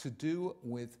 to do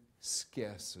with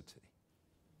scarcity.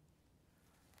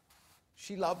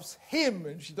 She loves him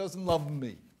and she doesn't love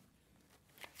me.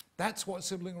 That's what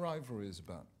sibling rivalry is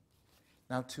about.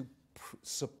 Now, to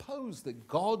suppose that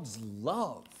God's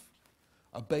love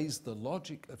obeys the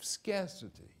logic of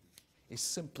scarcity is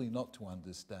simply not to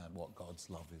understand what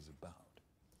God's love is about.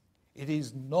 It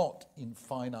is not in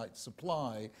finite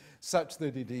supply, such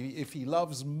that if he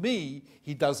loves me,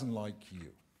 he doesn't like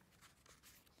you.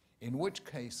 In which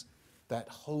case, that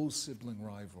whole sibling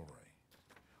rivalry,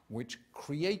 which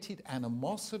created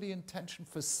animosity and tension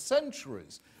for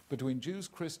centuries between Jews,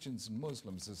 Christians, and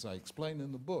Muslims, as I explain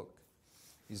in the book,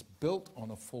 is built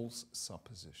on a false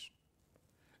supposition.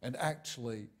 And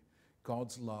actually,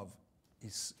 God's love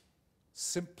is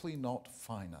simply not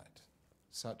finite,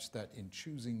 such that in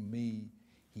choosing me,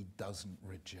 he doesn't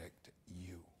reject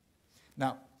you.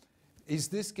 Now, is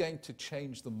this going to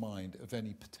change the mind of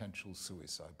any potential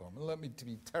suicide bomber? Let me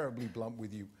be terribly blunt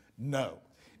with you, no.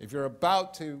 If you're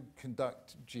about to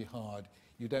conduct jihad,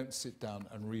 you don't sit down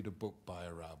and read a book by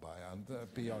a rabbi, and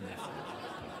be honest.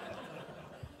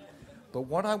 But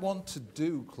what I want to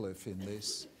do, Cliff, in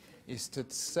this, is to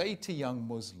say to young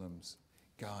Muslims,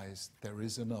 guys, there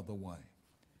is another way.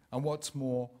 And what's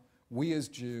more, we as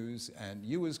Jews and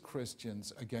you as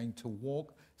Christians are going to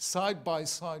walk side by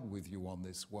side with you on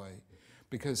this way,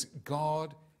 because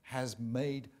God has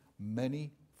made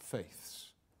many faiths,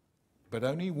 but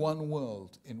only one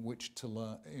world in which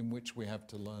we have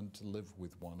to learn to live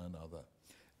with one another.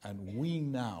 And we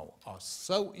now are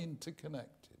so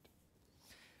interconnected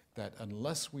that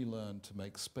unless we learn to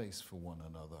make space for one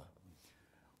another,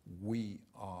 we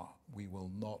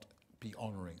will not be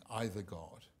honoring either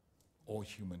God or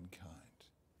humankind.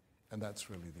 And that's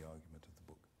really the argument of the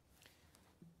book.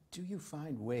 Do you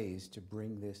find ways to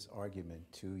bring this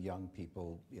argument to young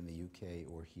people in the UK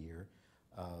or here?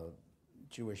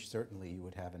 Jewish, certainly you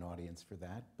would have an audience for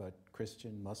that, but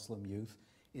Christian, Muslim youth,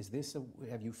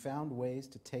 have you found ways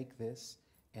to take this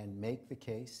and make the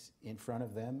case in front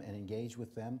of them and engage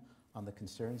with them on the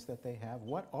concerns that they have?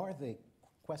 What are the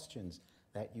questions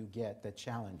that you get that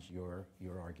challenge your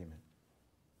argument?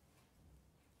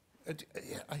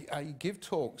 I give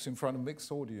talks in front of mixed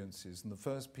audiences, and the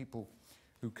first people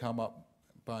who come up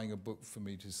buying a book for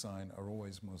me to sign are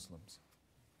always Muslims.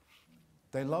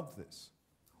 They love this.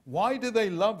 Why do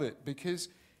they love it? Because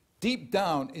deep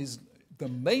down is the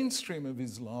mainstream of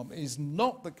Islam is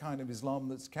not the kind of Islam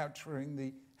that's capturing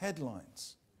the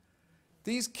headlines.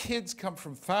 These kids come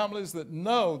from families that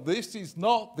know this is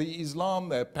not the Islam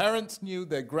their parents knew,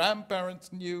 their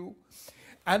grandparents knew.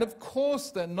 And of course,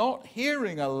 they're not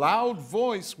hearing a loud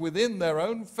voice within their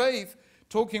own faith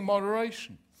talking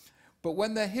moderation. But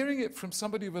when they're hearing it from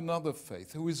somebody of another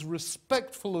faith who is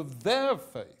respectful of their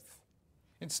faith,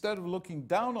 instead of looking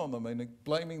down on them and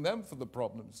blaming them for the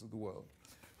problems of the world,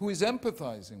 who is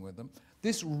empathizing with them,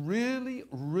 this really,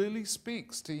 really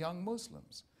speaks to young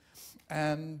Muslims.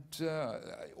 And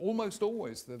almost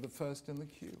always they're the first in the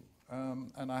queue.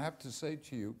 And I have to say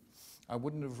to you, I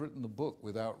wouldn't have written the book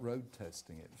without road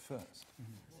testing it first.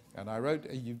 Mm-hmm. And I wrote,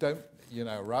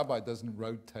 a rabbi doesn't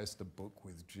road test a book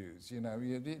with Jews.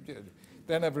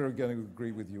 They're never going to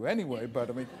agree with you anyway, but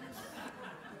I mean,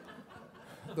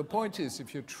 the point is,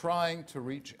 if you're trying to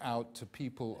reach out to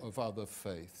people of other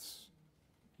faiths,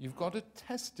 you've got to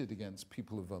test it against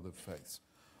people of other faiths.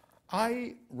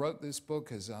 I wrote this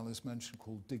book, as Alice mentioned,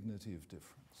 called Dignity of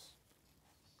Difference.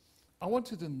 I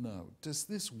wanted to know, does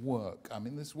this work? I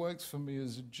mean, this works for me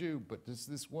as a Jew, but does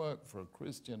this work for a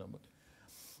Christian?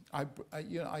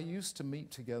 I used to meet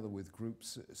together with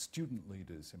groups, student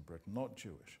leaders in Britain, not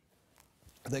Jewish.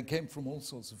 They came from all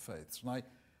sorts of faiths, and I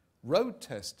road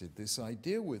tested this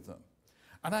idea with them.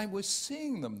 And I was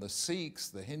seeing them, the Sikhs,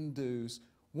 the Hindus,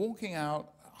 walking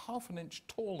out half an inch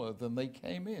taller than they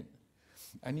came in.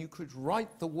 And you could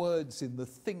write the words in the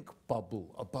think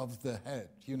bubble above their head,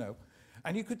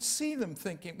 And you could see them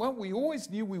thinking, well, we always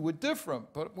knew we were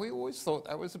different, but we always thought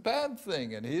that was a bad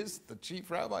thing. And here's the chief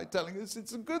rabbi telling us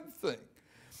it's a good thing.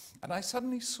 And I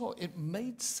suddenly saw it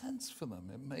made sense for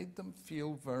them. It made them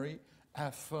feel very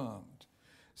affirmed.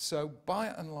 So by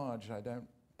and large, I don't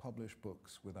publish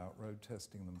books without road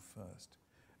testing them first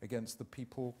against the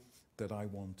people that I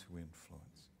want to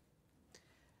influence.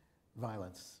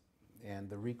 Violence and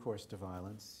the recourse to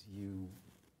violence. You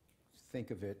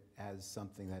think of it as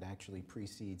something that actually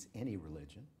precedes any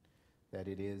religion, that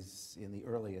it is in the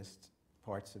earliest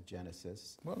parts of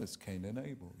Genesis. Well, it's Cain and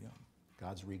Abel, yeah.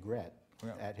 God's regret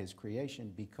Yeah. at his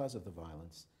creation because of the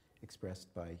violence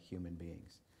expressed by human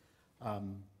beings.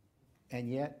 And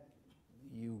yet,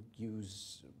 you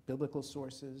use biblical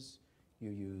sources, you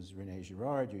use René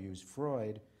Girard, you use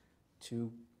Freud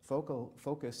to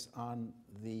focus on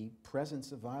the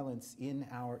presence of violence in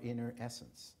our inner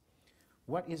essence.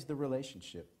 What is the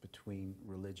relationship between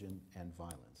religion and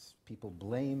violence? People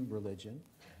blame religion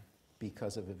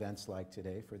because of events like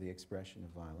today for the expression of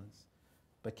violence.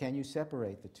 But can you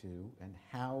separate the two, and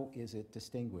how is it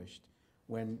distinguished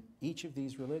when each of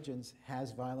these religions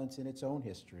has violence in its own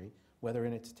history, whether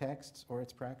in its texts or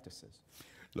its practices?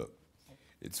 Look,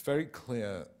 it's very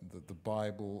clear that the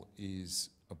Bible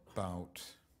is about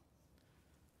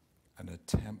an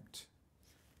attempt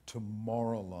to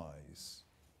moralize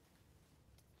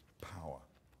power.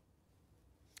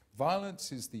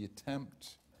 Violence is the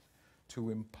attempt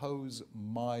to impose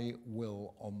my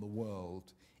will on the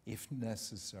world, if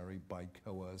necessary, by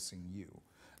coercing you.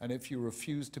 And if you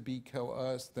refuse to be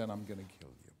coerced, then I'm going to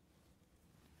kill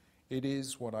you. It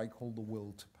is what I call the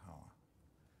will to power.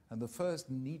 And the first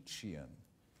Nietzschean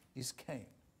is Cain.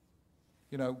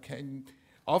 You know, Cain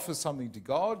offers something to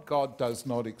God. God does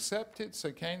not accept it.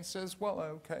 So Cain says, well,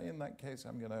 okay, in that case,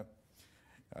 I'm going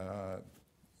to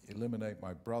eliminate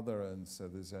my brother, and so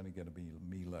there's only going to be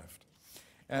me left.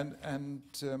 And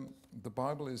the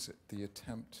Bible is the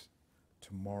attempt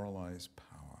to moralize power.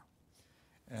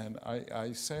 And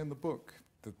I say in the book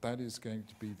that that is going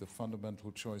to be the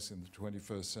fundamental choice in the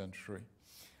 21st century,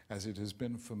 as it has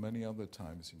been for many other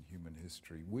times in human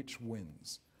history. Which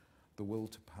wins, the will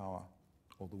to power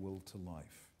or the will to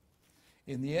life?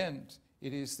 In the end,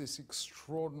 it is this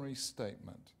extraordinary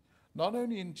statement, not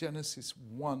only in Genesis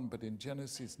 1, but in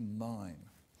Genesis 9.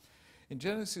 In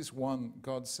Genesis 1,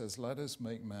 God says, let us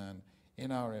make man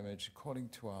in our image, according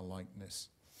to our likeness.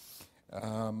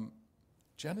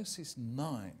 Genesis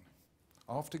 9,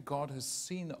 after God has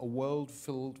seen a world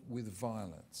filled with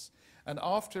violence, and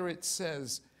after it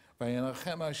says,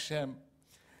 Vayinachem Hashem,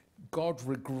 God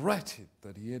regretted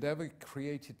that he had ever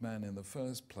created man in the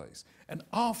first place. And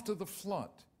after the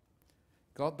flood,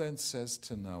 God then says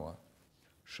to Noah,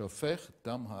 Shofech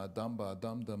dam ha'adam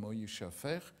ba'adam damo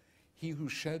yishafech, he who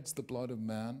sheds the blood of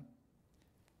man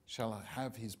shall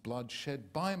have his blood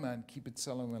shed by man, ki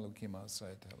b'tzelem Elokim asa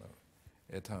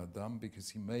et ha'adam, because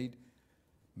he made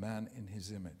man in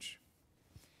his image.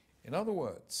 In other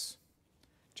words,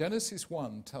 Genesis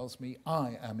 1 tells me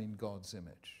I am in God's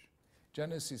image.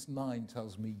 Genesis 9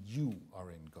 tells me you are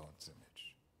in God's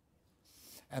image.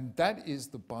 And that is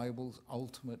the Bible's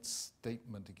ultimate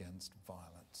statement against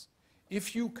violence.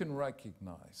 If you can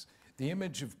recognize the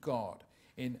image of God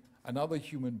in another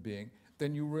human being,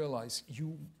 then you realize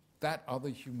that other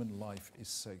human life is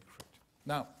sacred.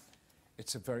 Now,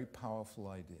 it's a very powerful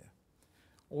idea.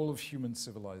 All of human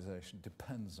civilization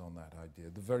depends on that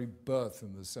idea. The very birth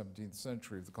in the 17th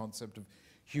century of the concept of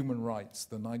human rights,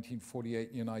 the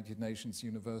 1948 United Nations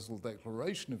Universal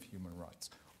Declaration of Human Rights,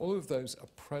 all of those are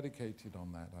predicated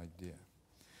on that idea.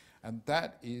 And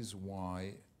that is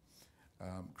why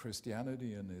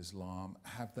Christianity and Islam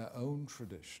have their own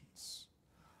traditions,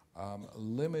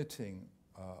 limiting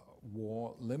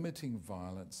war, limiting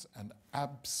violence, and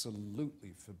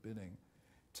absolutely forbidding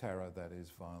terror, that is,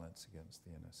 violence against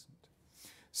the innocent.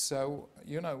 So,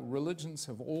 you know, religions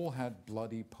have all had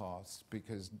bloody pasts,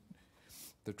 because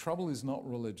the trouble is not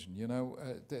religion. You know,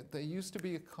 there used to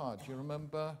be a car. Do you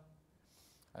remember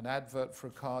an advert for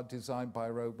a car designed by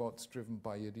robots, driven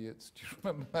by idiots? Do you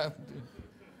remember that?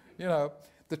 You know,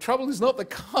 the trouble is not the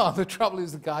car. The trouble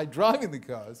is the guy driving the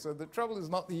car. So the trouble is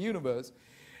not the universe.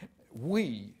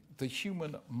 We, the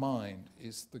human mind,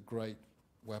 is the great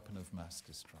weapon of mass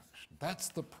destruction. That's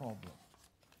the problem.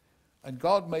 And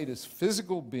God made us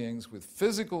physical beings with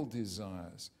physical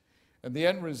desires. And the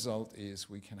end result is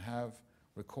we can have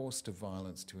recourse to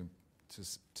violence to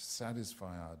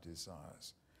satisfy our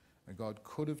desires. And God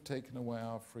could have taken away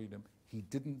our freedom. He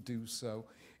didn't do so.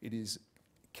 It is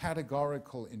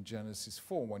categorical in Genesis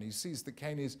 4 when he sees that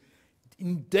Cain is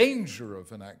in danger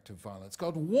of an act of violence.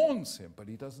 God warns him, but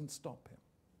he doesn't stop him.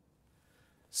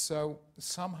 So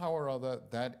somehow or other,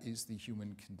 that is the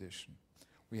human condition.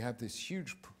 We have this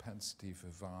huge propensity for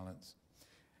violence,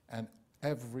 and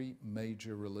every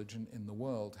major religion in the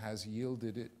world has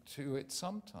yielded it to it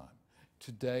sometime.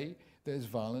 Today, there's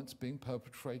violence being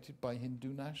perpetrated by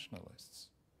Hindu nationalists,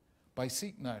 by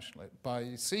Sikh nationalists,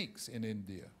 by Sikhs in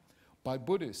India, by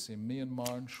Buddhists in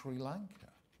Myanmar and Sri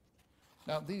Lanka.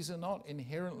 Now, these are not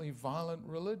inherently violent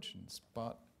religions,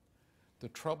 but The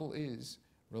trouble is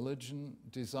religion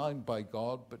designed by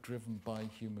God but driven by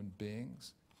human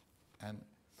beings. And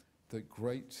the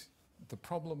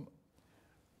problem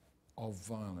of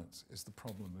violence is the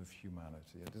problem of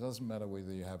humanity. It doesn't matter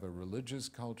whether you have a religious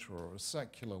culture or a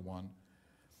secular one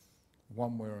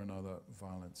way or another,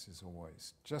 violence is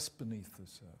always just beneath the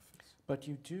surface. But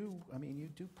you do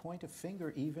point a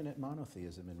finger even at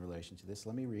monotheism in relation to this.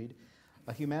 Let me read.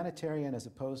 A humanitarian as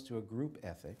opposed to a group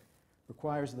ethic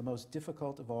requires the most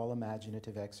difficult of all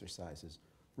imaginative exercises,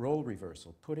 role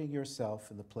reversal, putting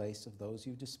yourself in the place of those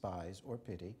you despise or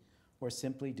pity or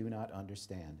simply do not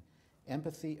understand.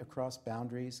 Empathy across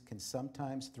boundaries can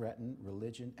sometimes threaten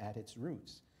religion at its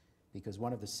roots, because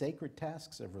one of the sacred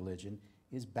tasks of religion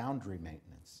is boundary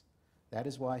maintenance. That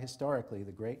is why historically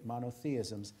the great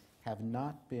monotheisms have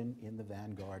not been in the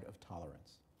vanguard of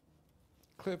tolerance.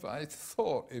 Cliff, I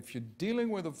thought if you're dealing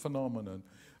with a phenomenon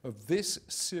of this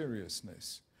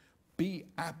seriousness, be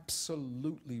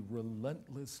absolutely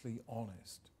relentlessly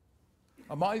honest.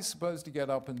 Am I supposed to get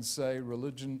up and say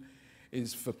religion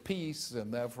is for peace,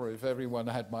 and therefore if everyone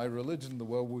had my religion, the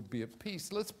world would be at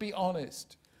peace? Let's be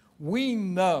honest. We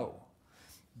know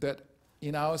that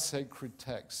in our sacred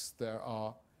texts there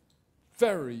are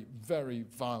very, very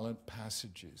violent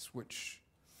passages which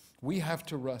we have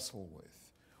to wrestle with.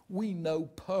 We know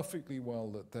perfectly well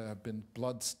that there have been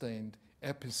blood-stained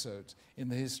episodes in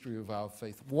the history of our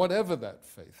faith, whatever that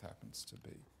faith happens to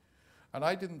be. And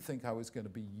I didn't think I was going to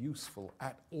be useful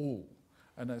at all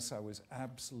unless I was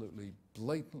absolutely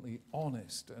blatantly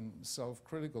honest and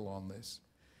self-critical on this.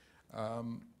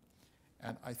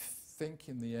 And I think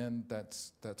in the end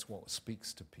that's what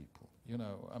speaks to people. You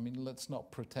know, I mean, let's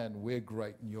not pretend we're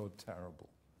great and you're terrible.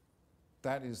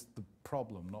 That is the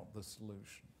problem, not the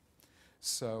solution.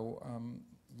 So,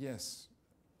 yes,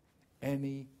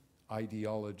 any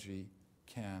ideology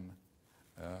can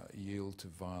yield to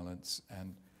violence,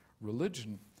 and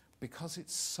religion, because it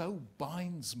so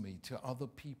binds me to other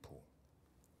people,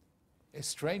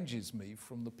 estranges me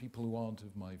from the people who aren't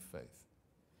of my faith.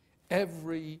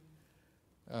 Every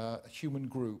human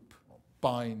group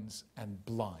binds and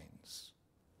blinds.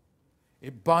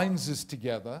 It binds us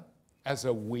together as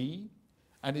a we,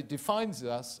 and it defines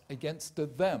us against a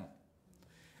them.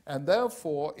 And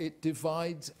therefore, it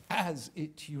divides as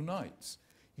it unites.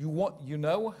 You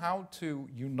know how to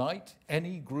unite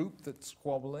any group that's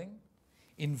squabbling?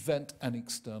 Invent an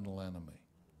external enemy.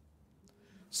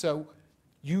 So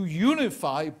you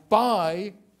unify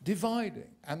by dividing.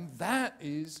 And that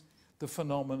is the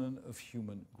phenomenon of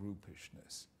human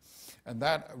groupishness. And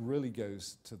that really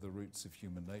goes to the roots of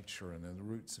human nature and the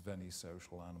roots of any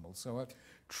social animal. So I've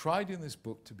tried in this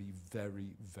book to be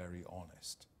very, very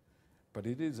honest. But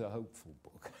it is a hopeful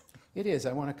book. It is.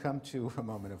 I want to come to a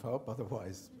moment of hope.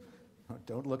 Otherwise,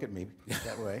 don't look at me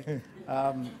that way.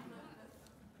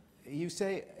 You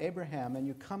say Abraham, and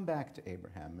you come back to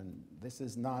Abraham, and this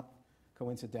is not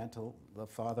coincidental, the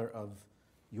father of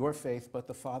your faith, but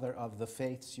the father of the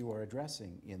faiths you are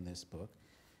addressing in this book.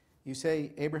 You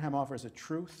say Abraham offers a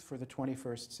truth for the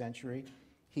 21st century.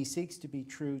 He seeks to be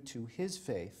true to his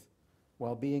faith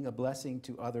while being a blessing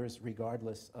to others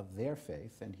regardless of their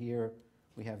faith. And here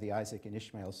we have the Isaac and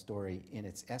Ishmael story in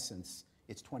its essence,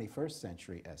 its 21st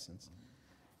century essence.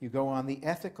 You go on, the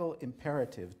ethical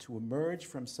imperative to emerge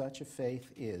from such a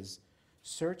faith is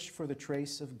search for the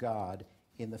trace of God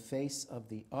in the face of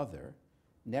the other.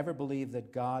 Never believe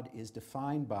that God is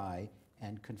defined by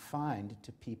and confined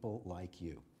to people like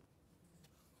you.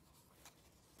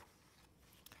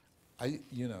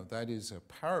 That is a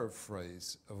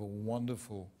paraphrase of a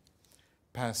wonderful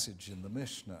passage in the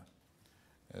Mishnah,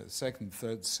 2nd,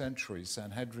 3rd century,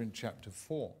 Sanhedrin chapter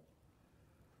 4,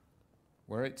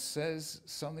 where it says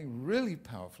something really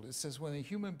powerful. It says, when a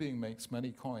human being makes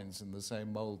many coins in the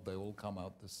same mold, they all come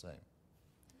out the same.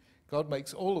 God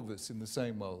makes all of us in the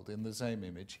same mold, in the same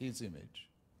image, his image,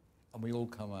 and we all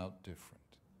come out different.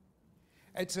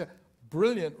 It's a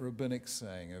brilliant rabbinic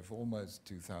saying of almost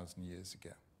 2,000 years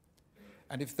ago.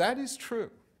 And if that is true,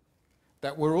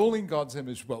 that we're all in God's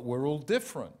image, but we're all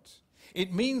different,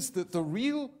 it means that the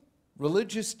real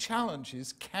religious challenge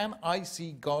is, can I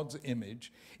see God's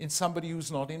image in somebody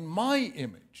who's not in my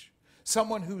image?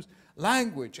 Someone whose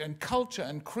language and culture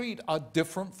and creed are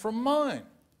different from mine.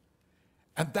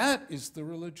 And that is the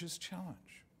religious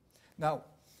challenge. Now,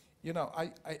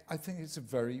 I think it's a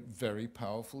very, very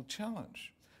powerful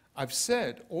challenge. I've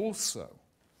said also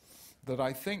that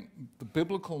I think the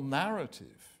biblical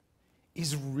narrative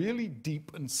is really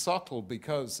deep and subtle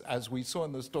because, as we saw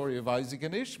in the story of Isaac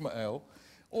and Ishmael,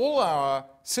 all our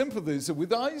sympathies are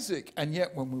with Isaac. And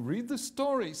yet when we read the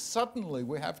story, suddenly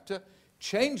we have to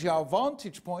change our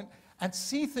vantage point and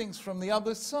see things from the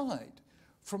other side,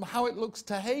 from how it looks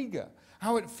to Hagar,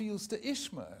 how it feels to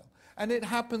Ishmael. And it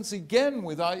happens again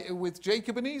with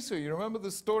Jacob and Esau. You remember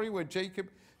the story where Jacob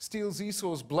steals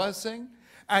Esau's blessing,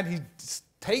 and he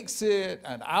takes it,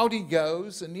 and out he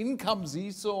goes, and in comes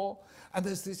Esau, and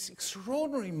there's this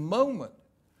extraordinary moment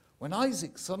when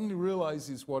Isaac suddenly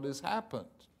realizes what has happened,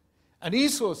 and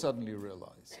Esau suddenly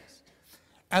realizes.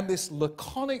 And this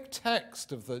laconic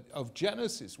text of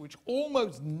Genesis, which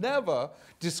almost never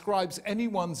describes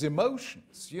anyone's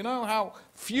emotions. You know how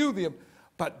few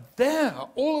but there,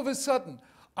 all of a sudden,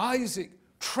 Isaac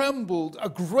trembled a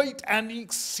great and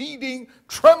exceeding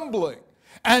trembling.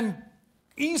 And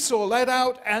Esau let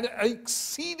out an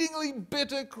exceedingly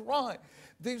bitter cry.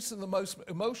 These are the most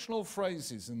emotional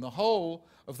phrases in the whole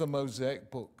of the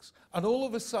Mosaic books. And all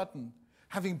of a sudden,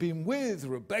 having been with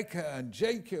Rebekah and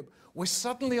Jacob, we're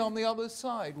suddenly on the other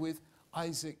side with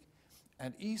Isaac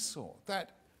and Esau.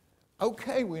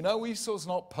 Okay, we know Esau's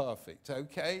not perfect,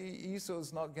 okay?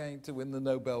 Esau's not going to win the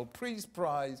Nobel Peace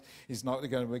Prize. He's not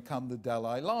going to become the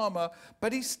Dalai Lama,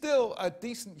 but he's still a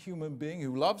decent human being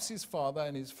who loves his father,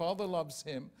 and his father loves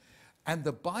him. And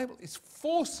the Bible is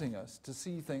forcing us to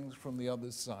see things from the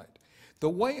other side. The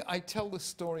way I tell the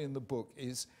story in the book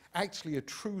is actually a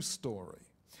true story.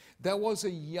 There was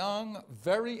a young,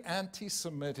 very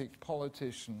anti-Semitic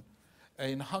politician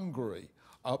in Hungary,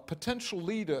 a potential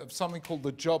leader of something called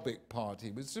the Jobbik Party.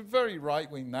 It was a very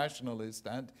right-wing nationalist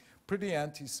and pretty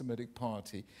anti-Semitic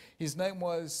party. His name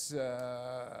was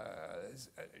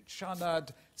Shanad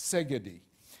Segedi.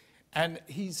 And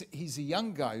he's a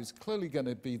young guy who's clearly going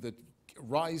to be the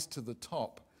rise to the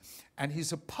top. And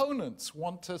his opponents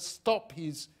want to stop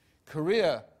his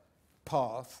career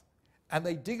path, and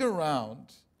they dig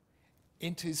around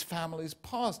into his family's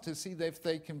past to see if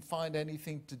they can find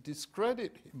anything to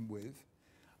discredit him with.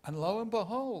 And lo and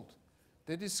behold,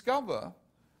 they discover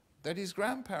that his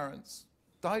grandparents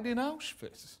died in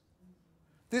Auschwitz.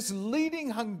 This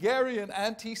leading Hungarian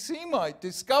anti-Semite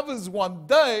discovers one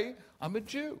day, I'm a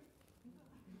Jew,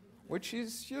 which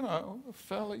is, you know, a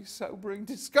fairly sobering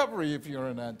discovery if you're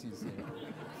an anti-Semite.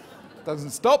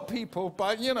 Doesn't stop people,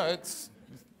 but, you know, it's...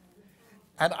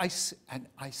 And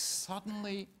I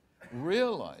suddenly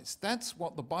realized that's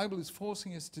what the Bible is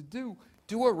forcing us to do.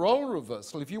 Do a role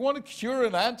reversal. If you want to cure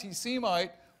an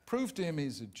anti-Semite, prove to him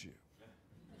he's a Jew.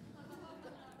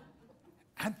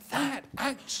 And that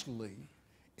actually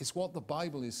is what the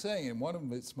Bible is saying in one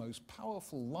of its most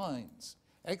powerful lines.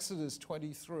 Exodus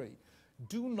 23.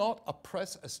 Do not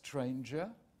oppress a stranger.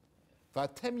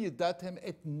 Vatem yedatem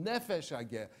et nefesh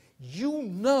hager. You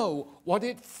know what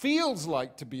it feels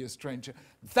like to be a stranger.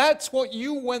 That's what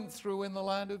you went through in the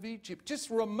land of Egypt. Just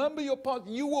remember your part.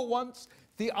 You were once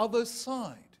the other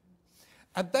side.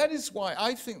 And that is why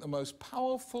I think the most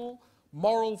powerful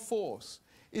moral force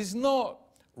is not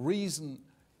reason,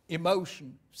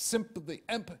 emotion, sympathy,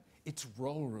 empathy. It's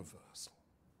role reversal.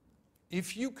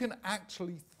 If you can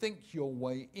actually think your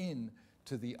way in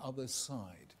to the other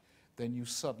side, then you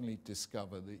suddenly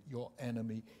discover that your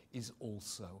enemy is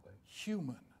also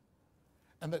human.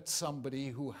 And that somebody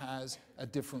who has a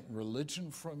different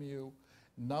religion from you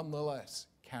nonetheless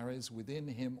carries within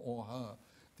him or her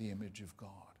the image of God.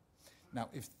 Now,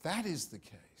 if that is the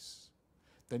case,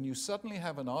 then you suddenly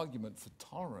have an argument for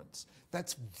tolerance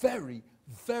that's very,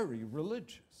 very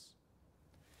religious.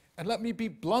 And let me be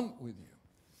blunt with you.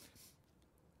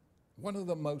 One of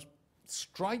the most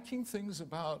striking things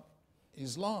about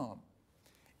Islam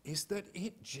is that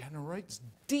it generates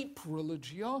deep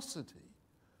religiosity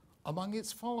among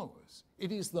its followers.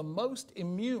 It is the most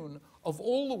immune of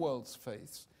all the world's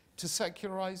faiths to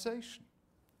secularization.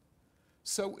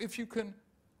 So if you can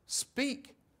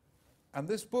speak, and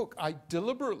this book I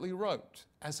deliberately wrote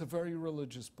as a very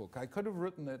religious book. I could have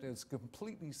written it as a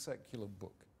completely secular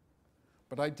book,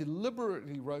 but I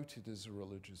deliberately wrote it as a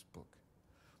religious book.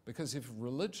 Because if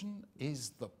religion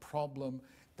is the problem,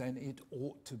 then it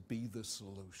ought to be the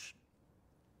solution.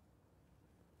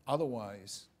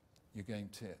 Otherwise, you're going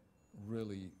to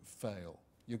really fail.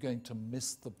 You're going to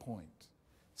miss the point.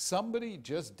 Somebody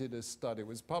just did a study, it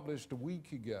was published a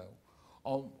week ago,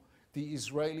 on the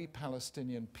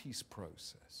Israeli-Palestinian peace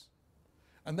process.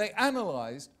 And they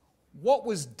analyzed what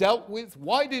was dealt with,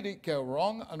 why did it go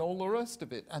wrong, and all the rest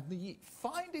of it. And the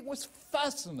finding was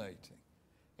fascinating.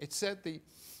 It said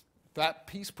that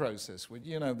peace process,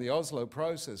 you know, the Oslo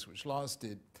process, which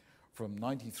lasted from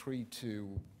 93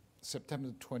 to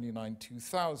September 29,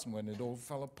 2000, when it all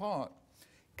fell apart,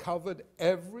 covered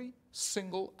every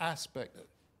single aspect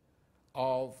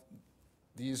of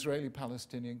the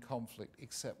Israeli-Palestinian conflict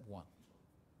except one,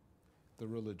 the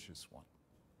religious one.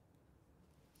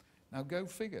 Now go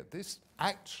figure, this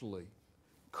actually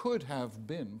could have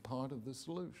been part of the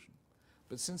solution.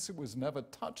 But since it was never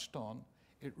touched on,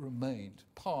 it remained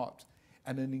part,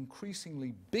 and an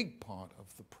increasingly big part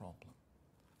of the problem.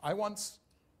 I once,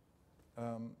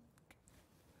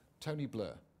 Tony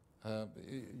Blair,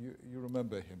 you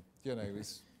remember him, you know, he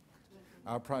was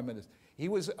our Prime Minister. He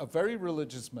was a very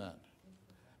religious man,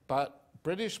 but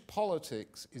British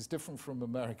politics is different from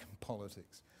American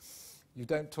politics. You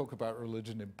don't talk about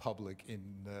religion in public.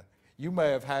 You may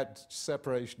have had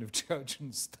separation of church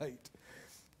and state,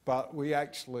 but we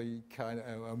actually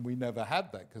and we never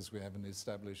had that because we have an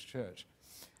established church.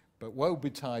 But woe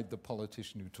betide the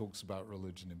politician who talks about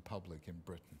religion in public in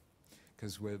Britain,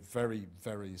 because we're very,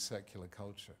 very secular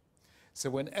culture. So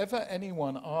whenever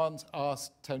anyone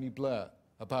asked Tony Blair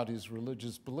about his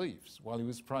religious beliefs while he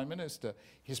was Prime Minister,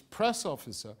 his press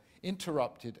officer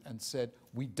interrupted and said,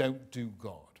 "We don't do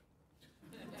God."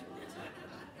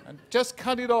 And just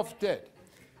cut it off dead.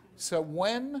 So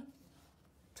when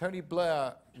Tony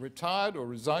Blair retired or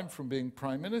resigned from being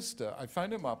Prime Minister, I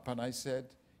phoned him up and I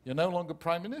said, "You're no longer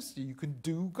Prime Minister, you can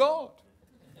do God."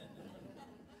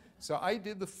 So I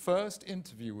did the first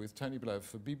interview with Tony Blair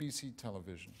for BBC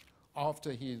television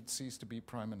after he had ceased to be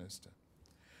Prime Minister.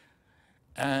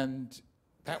 And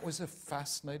that was a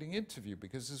fascinating interview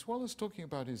because as well as talking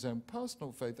about his own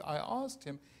personal faith, I asked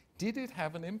him, did it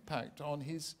have an impact on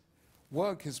his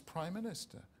work as Prime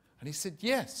Minister? And he said,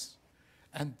 yes.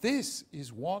 And this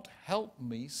is what helped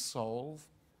me solve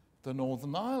the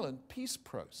Northern Ireland peace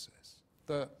process,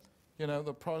 the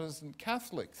Protestant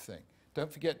Catholic thing.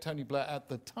 Don't forget, Tony Blair at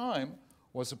the time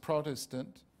was a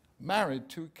Protestant married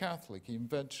to a Catholic. He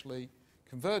eventually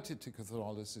converted to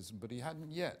Catholicism, but he hadn't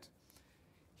yet.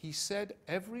 He said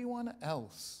everyone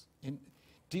else in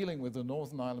dealing with the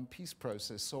Northern Ireland peace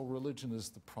process saw religion as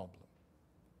the problem.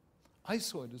 I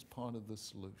saw it as part of the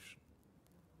solution.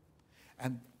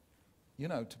 And, you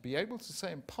know, to be able to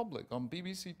say in public on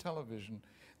BBC television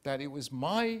that it was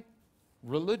my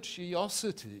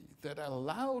religiosity that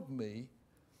allowed me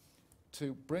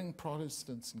to bring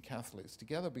Protestants and Catholics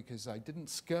together because I didn't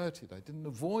skirt it, I didn't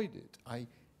avoid it, I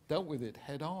dealt with it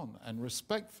head on and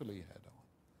respectfully head on.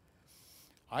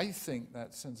 I think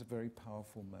that sends a very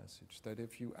powerful message that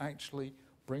if you actually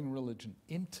bring religion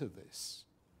into this,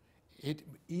 it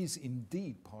is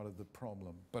indeed part of the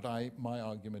problem, but my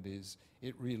argument is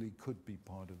it really could be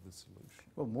part of the solution.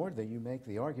 Well, more than you make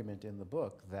the argument in the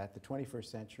book that the 21st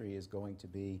century is going to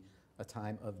be a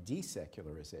time of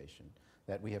desecularization,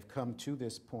 that we have come to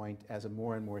this point as a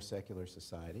more and more secular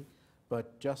society,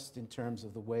 but just in terms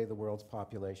of the way the world's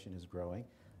population is growing,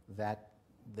 that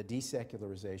the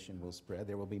desecularization will spread.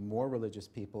 There will be more religious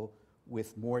people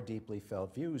with more deeply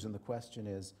felt views, and the question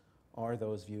is, are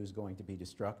those views going to be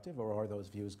destructive, or are those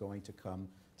views going to come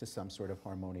to some sort of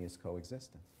harmonious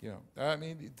coexistence? Yeah, I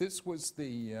mean, this was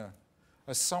the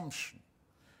assumption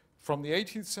from the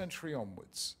 18th century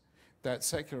onwards that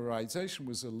secularization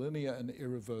was a linear and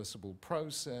irreversible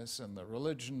process, and that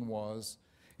religion was,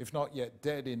 if not yet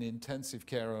dead, in intensive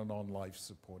care and on life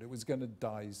support. It was going to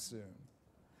die soon.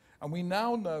 And we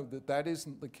now know that that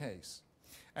isn't the case.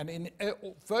 And in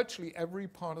virtually every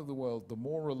part of the world, the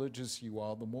more religious you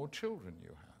are, the more children you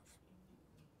have.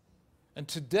 And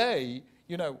today,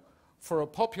 you know, for a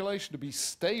population to be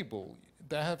stable,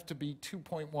 there have to be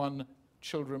 2.1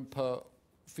 children per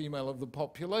female of the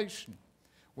population,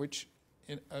 which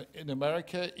in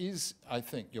America is, I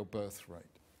think, your birth rate.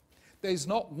 There's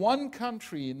not one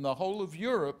country in the whole of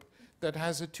Europe that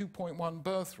has a 2.1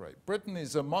 birth rate. Britain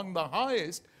is among the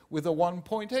highest with a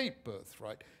 1.8 birth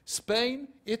rate. Spain,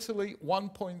 Italy,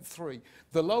 1.3.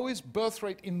 The lowest birth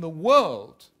rate in the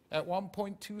world at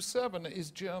 1.27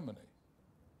 is Germany.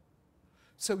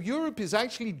 So Europe is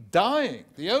actually dying.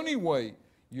 The only way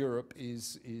Europe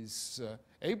is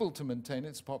able to maintain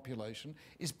its population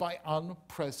is by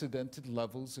unprecedented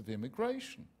levels of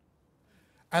immigration.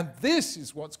 And this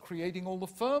is what's creating all the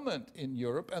ferment in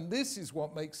Europe, and this is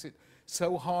what makes it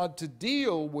so hard to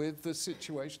deal with the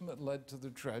situation that led to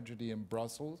the tragedy in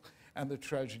Brussels and the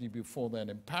tragedy before then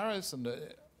in Paris and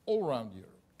all around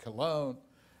Europe, Cologne,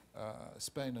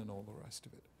 Spain, and all the rest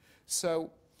of it.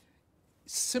 So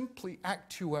simply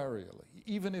actuarially,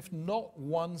 even if not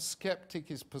one skeptic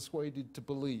is persuaded to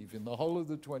believe in the whole of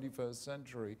the 21st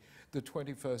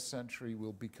century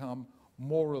will become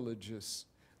more religious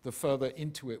the further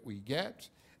into it we get,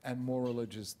 and more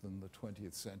religious than the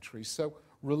 20th century. So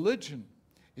religion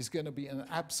is going to be an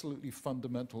absolutely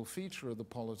fundamental feature of the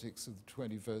politics of the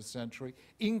 21st century,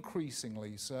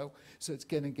 increasingly so. So it's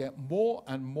going to get more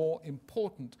and more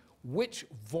important which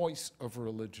voice of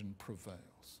religion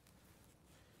prevails.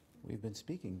 We've been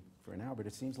speaking for an hour, but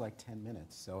it seems like 10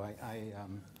 minutes. So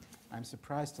I'm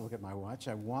surprised to look at my watch.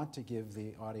 I want to give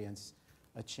the audience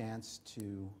a chance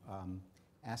to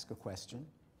ask a question.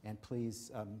 And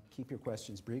please keep your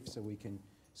questions brief so we can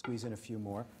squeeze in a few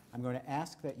more. I'm going to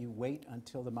ask that you wait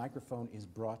until the microphone is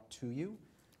brought to you.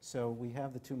 So we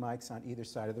have the two mics on either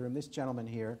side of the room. This gentleman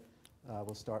here,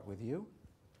 we'll start with you.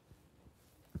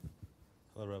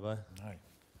 Hello, Rabbi. Hi.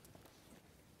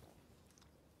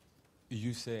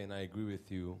 You say, and I agree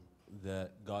with you,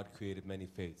 that God created many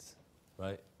faiths,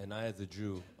 right? And I, as a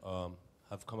Jew,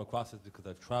 have come across this because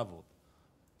I've traveled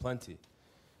plenty.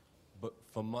 But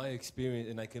from my experience,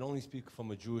 and I can only speak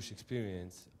from a Jewish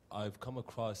experience, I've come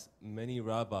across many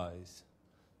rabbis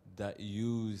that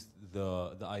use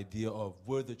the idea of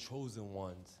we're the chosen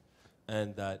ones,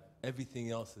 and that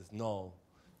everything else is null,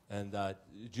 and that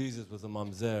Jesus was a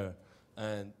mamzer,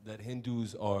 and that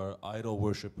Hindus are idol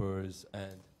worshippers.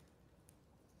 And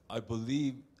I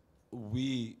believe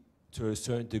we, to a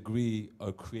certain degree,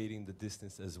 are creating the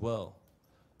distance as well.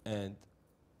 And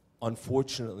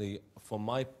unfortunately, from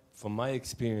my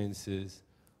experiences,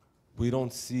 we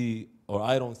don't see, or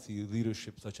I don't see,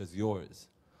 leadership such as yours.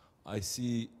 I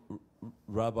see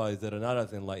rabbis that are not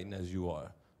as enlightened as you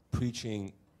are,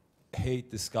 preaching hate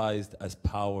disguised as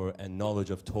power and knowledge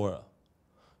of Torah.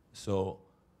 So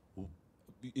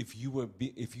if you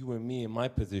were me in my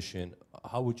position,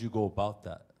 how would you go about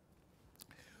that?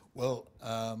 Well,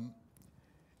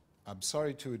 I'm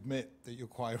sorry to admit that you're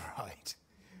quite right.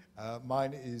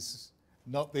 Mine is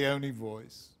not the only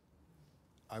voice.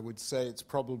 I would say it's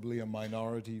probably a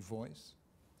minority voice.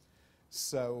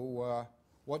 So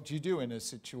what do you do in a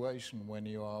situation when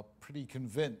you are pretty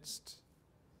convinced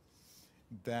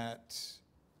that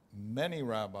many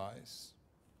rabbis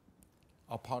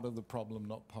are part of the problem,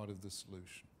 not part of the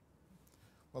solution?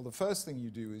 Well, the first thing you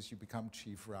do is you become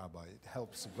chief rabbi. It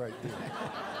helps a great deal.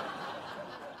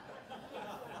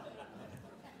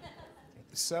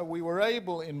 So we were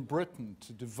able in Britain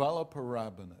to develop a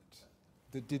rabbinate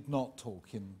that did not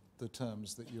talk in the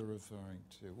terms that you're referring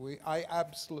to. I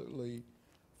absolutely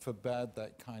forbade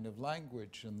that kind of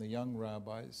language, and the young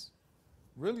rabbis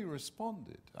really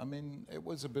responded. I mean, it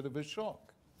was a bit of a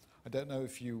shock. I don't know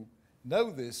if you know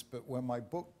this, but when my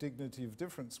book, Dignity of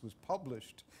Difference, was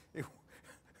published,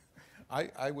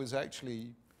 I was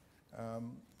actually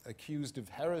accused of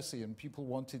heresy, and people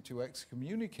wanted to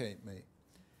excommunicate me,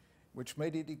 which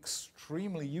made it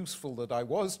extremely useful that I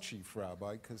was chief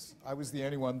rabbi, because I was the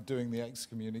only one doing the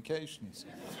excommunications.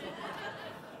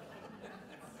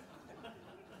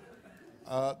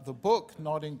 The book,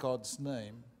 Not in God's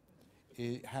Name,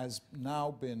 it has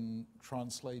now been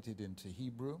translated into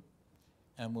Hebrew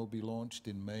and will be launched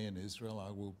in May in Israel.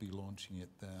 I will be launching it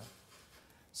there.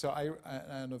 So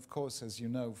and of course, as you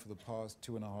know, for the past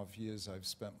 2.5 years, I've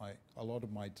spent a lot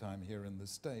of my time here in the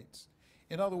States.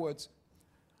 In other words,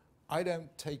 I don't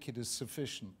take it as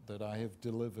sufficient that I have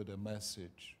delivered a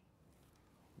message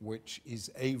which is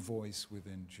a voice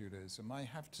within Judaism. I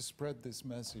have to spread this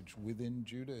message within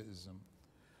Judaism.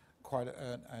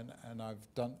 And I've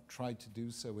tried to do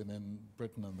so within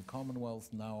Britain and the Commonwealth.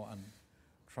 Now I'm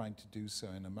trying to do so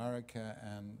in America,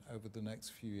 and over the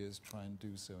next few years try and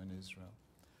do so in Israel.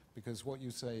 Because what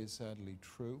you say is sadly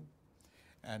true,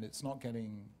 and it's not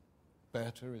getting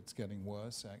better, it's getting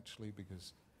worse actually,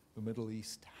 because the Middle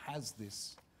East has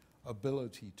this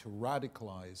ability to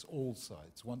radicalize all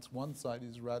sides. Once one side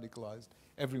is radicalized,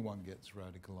 everyone gets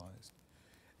radicalized.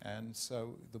 And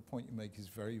so the point you make is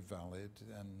very valid,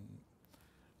 and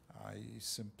I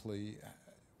simply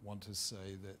want to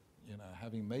say that, you know,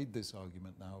 having made this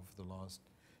argument now for the last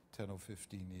 10 or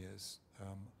 15 years,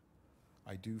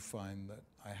 I do find that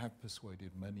I have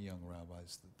persuaded many young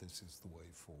rabbis that this is the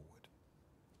way forward.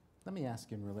 Let me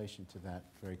ask in relation to that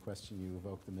very question you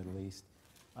evoked, the Middle East.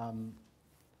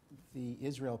 The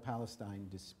Israel-Palestine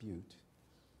dispute,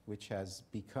 which has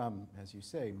become, as you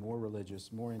say, more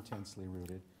religious, more intensely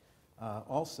rooted,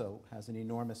 also has an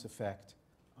enormous effect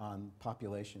on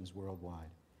populations worldwide.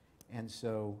 And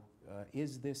so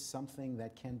is this something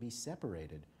that can be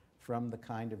separated from the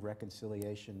kind of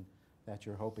reconciliation that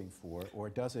you're hoping for, or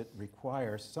does it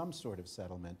require some sort of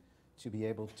settlement to be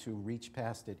able to reach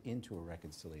past it into a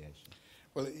reconciliation?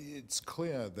 Well, it's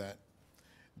clear that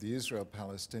the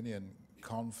Israel-Palestinian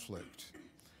conflict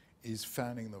is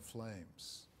fanning the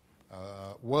flames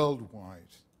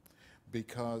worldwide,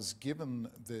 because given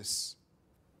this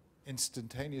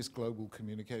instantaneous global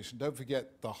communication, don't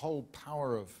forget the whole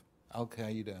power of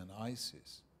Al-Qaeda and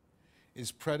ISIS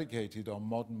is predicated on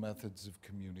modern methods of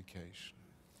communication.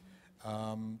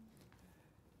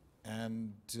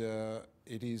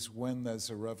 it is when there's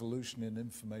a revolution in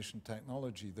information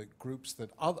technology that groups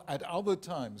that at other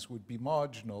times would be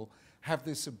marginal have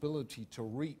this ability to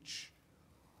reach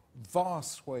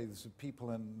vast swathes of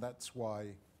people, and that's why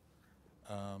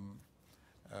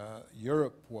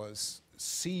Europe was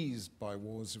seized by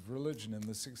wars of religion in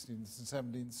the 16th and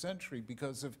 17th century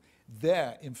because of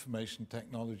their information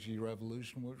technology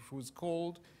revolution, which was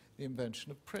called the invention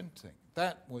of printing.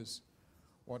 That was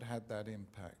what had that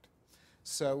impact.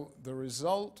 So the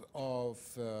result of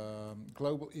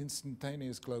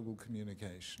instantaneous global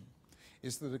communication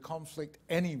is that a conflict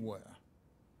anywhere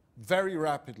very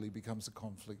rapidly becomes a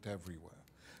conflict everywhere.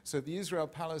 So the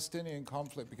Israel-Palestinian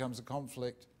conflict becomes a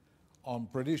conflict on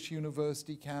British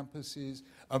university campuses,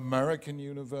 American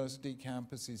university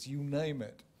campuses, you name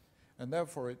it. And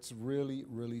therefore it's really,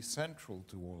 really central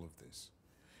to all of this.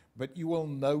 But you will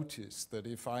notice that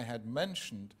if I had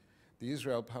mentioned the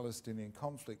Israel-Palestinian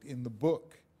conflict in the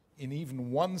book in even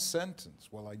one sentence,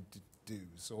 well, I do,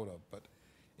 sort of, but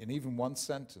in even one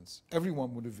sentence,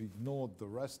 everyone would have ignored the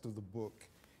rest of the book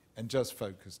and just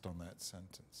focused on that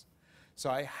sentence. So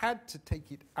I had to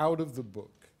take it out of the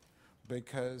book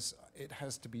because it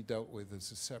has to be dealt with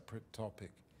as a separate topic.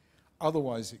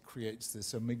 Otherwise, it creates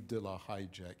this amygdala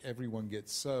hijack. Everyone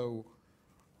gets so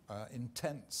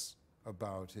intense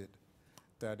about it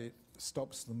that it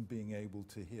stops them being able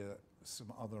to hear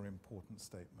some other important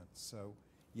statements. So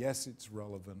yes, it's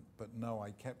relevant, but no,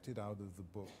 I kept it out of the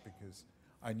book because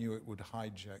I knew it would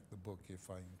hijack the book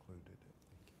if I included it.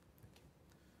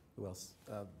 Who else?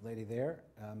 Lady there,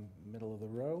 middle of the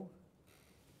row.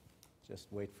 Just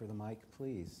wait for the mic,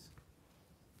 please.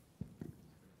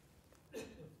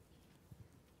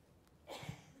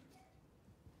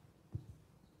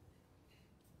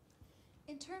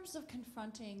 In terms of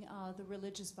confronting the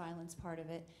religious violence part of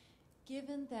it,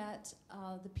 given that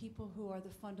the people who are the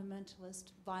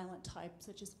fundamentalist violent type,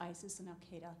 such as ISIS and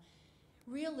Al-Qaeda,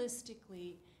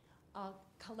 realistically,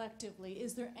 collectively,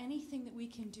 is there anything that we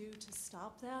can do to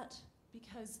stop that?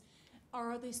 Because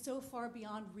are they so far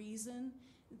beyond reason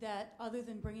that other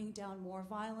than bringing down more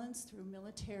violence through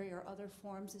military or other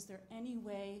forms, is there any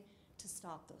way to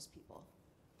stop those people?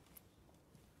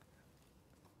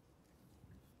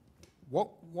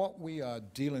 What we are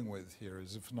dealing with here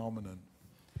is a phenomenon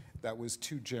that was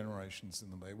 2 generations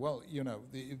in the making. Well, you know,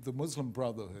 the Muslim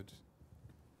Brotherhood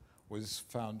was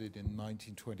founded in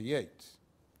 1928. It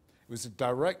was a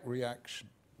direct reaction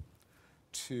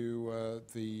to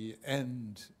the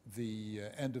end of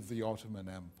the Ottoman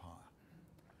Empire.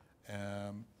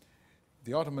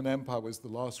 The Ottoman Empire was the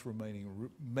last remaining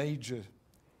major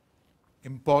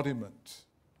embodiment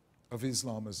of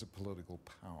Islam as a political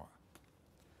power.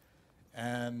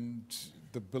 And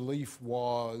the belief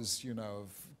was, you know,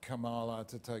 of Kemal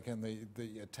Ataturk and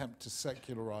the attempt to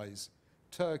secularize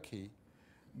Turkey,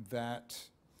 that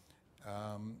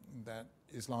that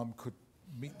Islam could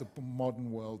meet the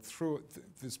modern world through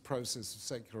this process of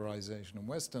secularization and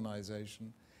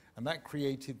westernization, and that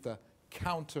created the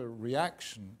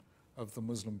counter-reaction of the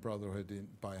Muslim Brotherhood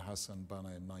by Hassan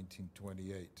Banna in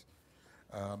 1928.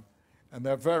 And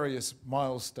there are various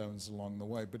milestones along the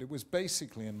way, but it was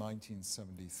basically in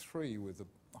 1973, with the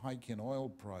hike in oil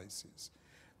prices,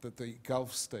 that the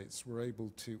Gulf states were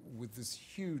able to, with this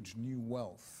huge new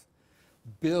wealth,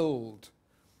 build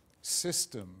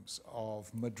systems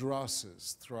of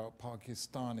madrasas throughout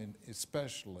Pakistan,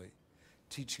 especially,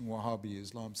 teaching Wahhabi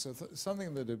Islam. So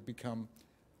something that had become,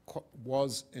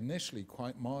 was initially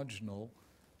quite marginal,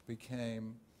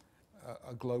 became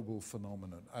a global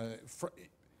phenomenon.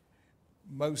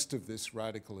 Most of this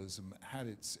radicalism had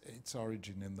its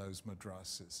origin in those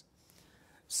madrasas.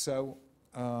 So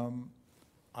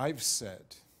I've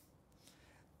said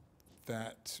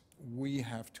that we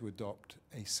have to adopt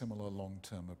a similar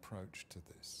long-term approach to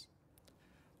this,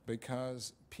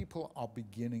 because people are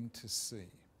beginning to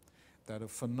see that a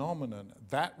phenomenon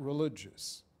that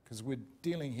religious, because we're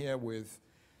dealing here with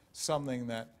something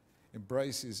that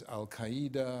embraces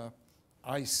Al-Qaeda,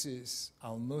 ISIS,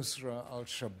 Al-Nusra,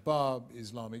 Al-Shabaab,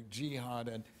 Islamic Jihad,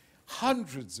 and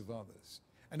hundreds of others.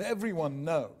 And everyone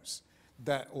knows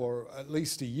that, or at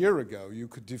least a year ago, you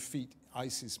could defeat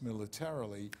ISIS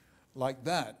militarily like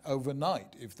that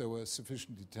overnight if there were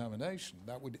sufficient determination.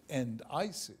 That would end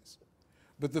ISIS.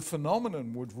 But the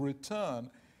phenomenon would return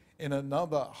in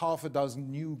another half a dozen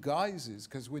new guises,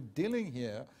 because we're dealing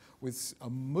here with a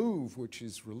move which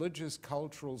is religious,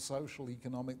 cultural, social,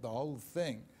 economic, the whole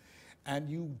thing. And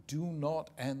you do not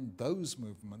end those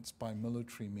movements by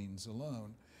military means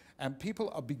alone. And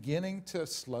people are beginning to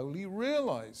slowly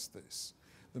realize this.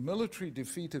 The military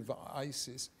defeat of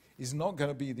ISIS is not going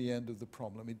to be the end of the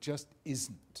problem. It just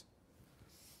isn't.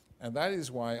 And that is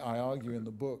why I argue in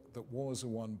the book that wars are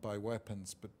won by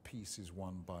weapons, but peace is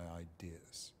won by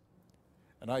ideas.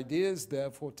 And ideas,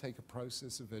 therefore, take a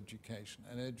process of education,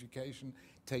 and education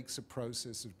takes a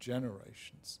process of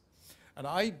generations. And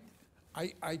I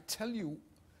tell you,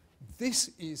 this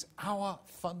is our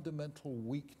fundamental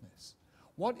weakness.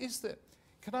 What is the...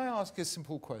 Can I ask a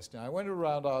simple question? I went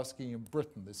around asking in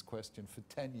Britain this question for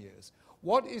 10 years.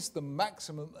 What is the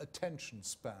maximum attention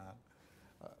span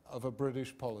of a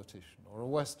British politician or a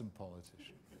Western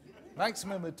politician?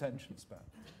 Maximum attention span.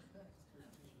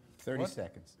 30 What?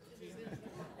 seconds.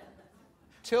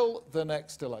 Till the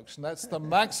next election. That's the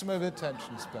maximum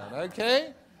attention span,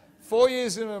 okay? 4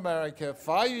 years in America,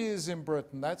 5 years in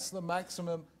Britain, that's the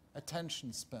maximum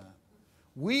attention span.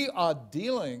 We are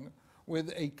dealing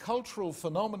with a cultural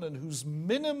phenomenon whose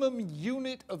minimum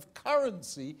unit of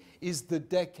currency is the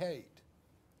decade.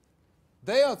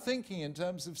 They are thinking in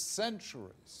terms of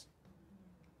centuries.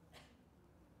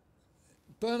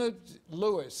 Bernard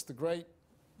Lewis, the great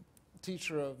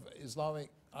teacher of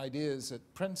Islamic ideas at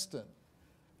Princeton,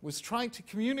 was trying to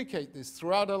communicate this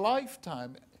throughout a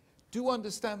lifetime. Do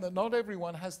understand that not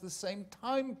everyone has the same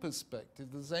time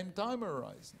perspective, the same time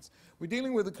horizons. We're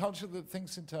dealing with a culture that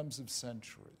thinks in terms of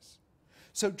centuries.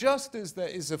 So just as there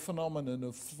is a phenomenon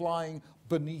of flying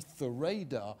beneath the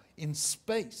radar in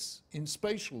space, in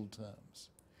spatial terms,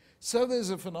 so there's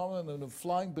a phenomenon of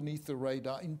flying beneath the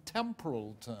radar in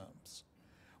temporal terms.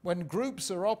 When groups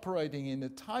are operating in a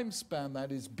time span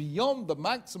that is beyond the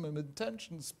maximum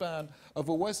attention span of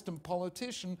a Western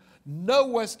politician, no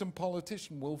Western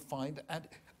politician will find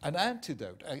an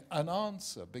antidote, an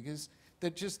answer, because they're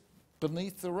just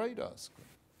beneath the radar screen.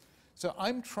 So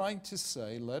I'm trying to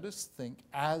say, let us think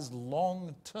as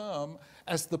long-term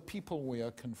as the people we are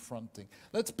confronting.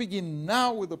 Let's begin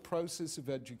now with the process of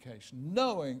education,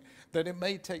 knowing that it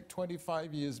may take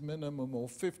 25 years minimum or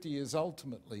 50 years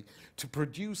ultimately to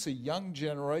produce a young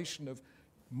generation of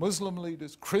Muslim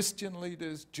leaders, Christian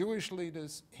leaders, Jewish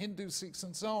leaders, Hindu, Sikhs,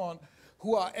 and so on,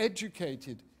 who are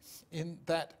educated in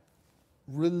that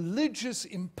religious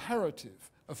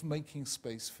imperative of making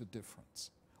space for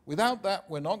difference. Without that,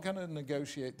 we're not going to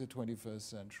negotiate the 21st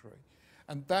century.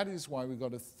 And that is why we've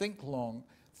got to think long,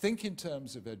 think in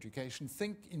terms of education,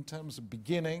 think in terms of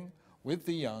beginning with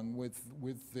the young, with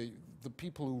the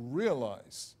people who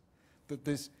realize that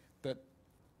that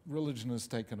religion has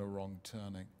taken a wrong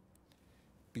turning.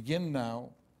 Begin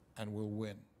now and we'll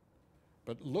win.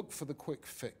 But look for the quick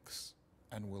fix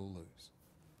and we'll lose.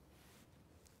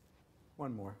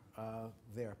 One more.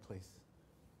 There, please.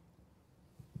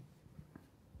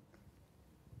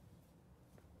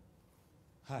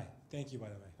 Hi, thank you, by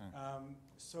the way.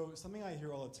 So something I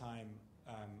hear all the time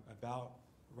about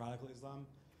radical Islam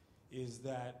is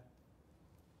that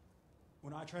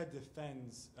when I try to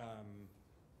defend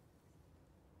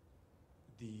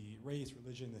the race,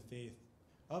 religion, the faith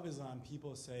of Islam,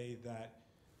 people say that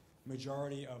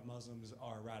majority of Muslims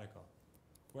are radical,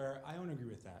 where I don't agree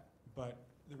with that. But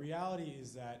the reality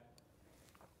is that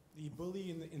the bully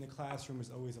in the classroom is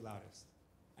always the loudest,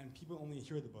 and people only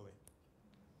hear the bully.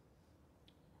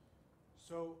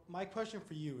 So my question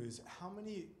for you is, how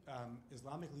many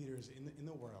Islamic leaders in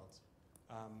the world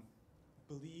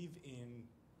believe in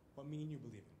what me and you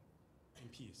believe in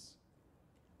peace?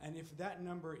 And if that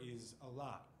number is a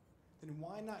lot, then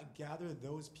why not gather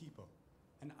those people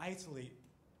and isolate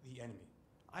the enemy?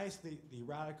 Isolate the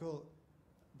radical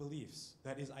beliefs,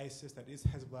 that is ISIS, that is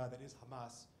Hezbollah, that is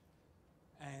Hamas,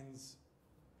 and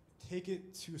take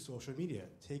it to social media,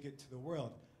 take it to the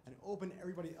world, and open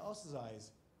everybody else's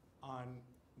eyes on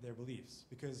their beliefs.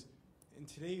 Because in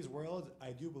today's world,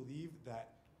 I do believe that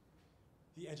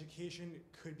the education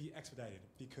could be expedited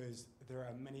because there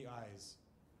are many eyes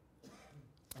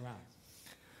around.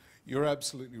 You're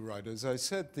absolutely right. As I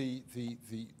said, the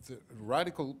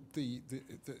radical, the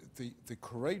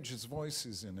courageous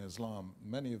voices in Islam,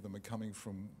 many of them are coming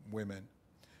from women.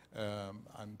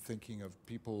 I'm thinking of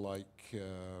people like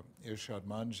Irshad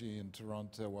Manji in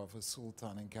Toronto, Wafa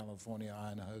Sultan in California,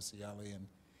 Ayan Hirsi Ali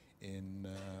in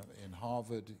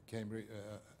Harvard, Cambridge,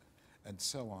 and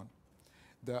so on.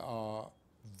 There are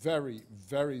very,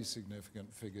 very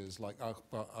significant figures like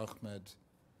Akbar Ahmed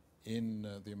in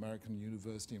the American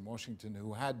University in Washington,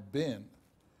 who had been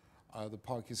the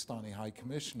Pakistani High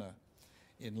Commissioner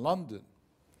in London.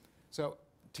 So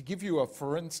to give you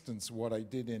for instance, what I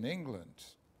did in England,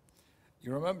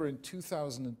 you remember in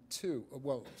 2002,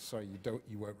 well, sorry,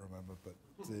 you won't remember, but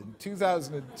in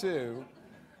 2002,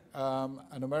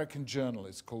 an American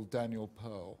journalist called Daniel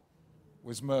Pearl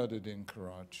was murdered in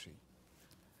Karachi.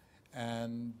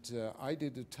 And I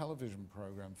did a television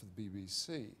program for the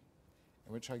BBC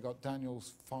in which I got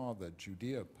Daniel's father,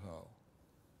 Judea Pearl,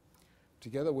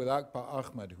 together with Akbar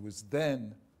Ahmed, who was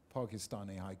then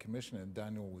Pakistani High Commissioner, and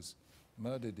Daniel was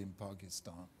murdered in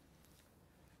Pakistan.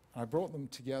 I brought them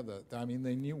together. I mean,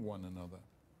 they knew one another.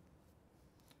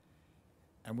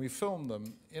 And we filmed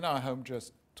them in our home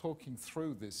just talking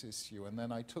through this issue, and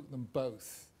then I took them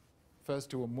both, first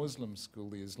to a Muslim school,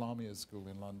 the Islamia school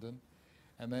in London,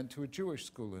 and then to a Jewish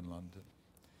school in London.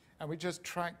 And we just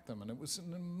tracked them, and it was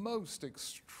a most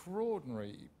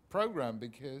extraordinary program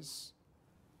because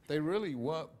they really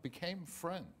became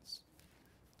friends.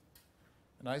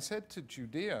 And I said to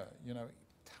Judea, you know,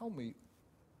 tell me,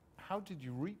 how did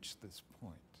you reach this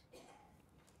point?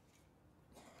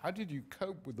 How did you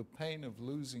cope with the pain of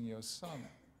losing your son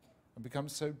and become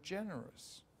so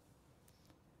generous?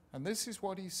 And this is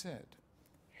what he said: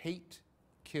 hate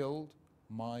killed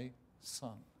my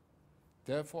son.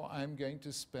 Therefore, I am going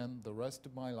to spend the rest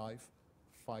of my life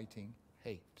fighting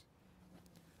hate.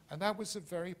 And that was a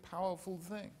very powerful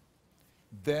thing.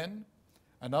 Then,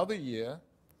 another year,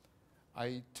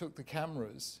 I took the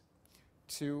cameras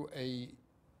to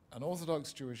an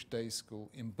Orthodox Jewish day school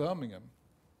in Birmingham,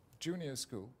 junior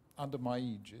school, under my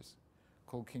aegis,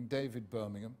 called King David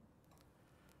Birmingham,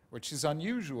 which is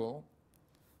unusual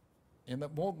in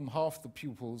that more than half the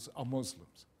pupils are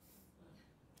Muslims.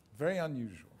 Very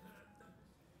unusual.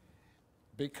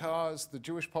 Because the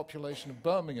Jewish population of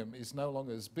Birmingham is no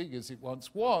longer as big as it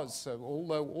once was, so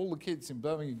although all the kids in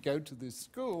Birmingham go to this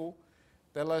school,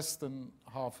 they're less than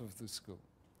half of the school.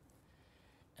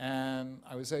 And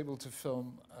I was able to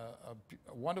film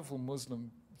a wonderful Muslim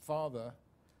father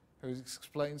who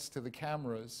explains to the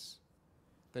cameras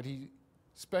that he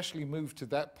specially moved to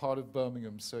that part of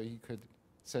Birmingham so he could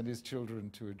send his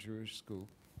children to a Jewish school.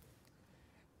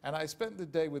 And I spent the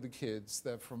day with the kids.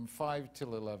 They're from 5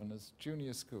 till 11 as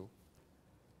junior school,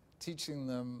 teaching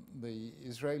them the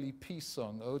Israeli peace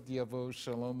song, O Diavo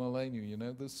Shalom Aleinu, you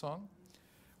know the song?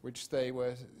 Which they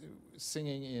were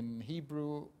singing in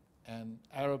Hebrew and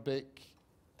Arabic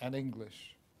and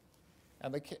English.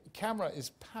 And the camera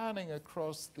is panning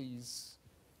across these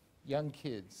young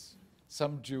kids,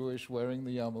 some Jewish wearing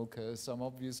the yarmulke, some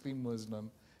obviously Muslim,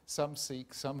 some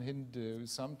Sikh, some Hindu,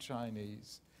 some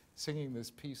Chinese, singing this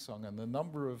peace song. And the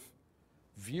number of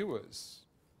viewers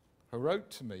who wrote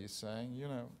to me saying, you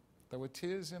know, there were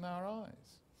tears in our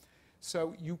eyes.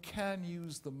 So you can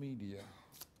use the media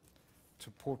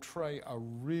to portray a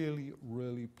really,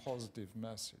 really positive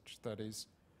message that is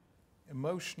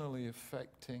emotionally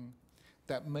affecting,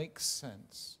 that makes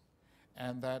sense,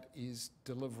 and that is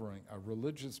delivering a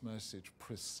religious message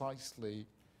precisely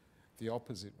the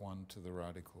opposite one to the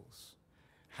radicals.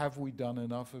 Have we done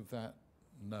enough of that?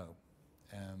 No.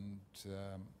 And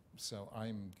so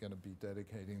I'm going to be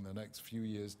dedicating the next few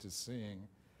years to seeing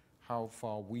how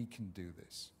far we can do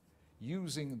this,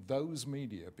 using those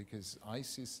media, because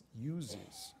ISIS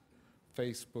uses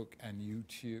Facebook and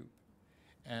YouTube.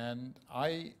 And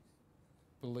I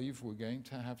believe we're going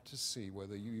to have to see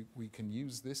whether we can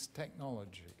use this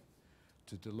technology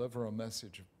to deliver a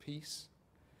message of peace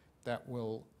that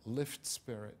will lift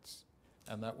spirits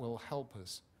and that will help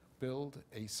us build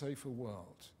a safer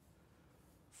world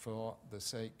for the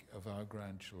sake of our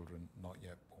grandchildren not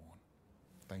yet born.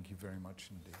 Thank you very much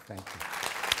indeed. Thank you.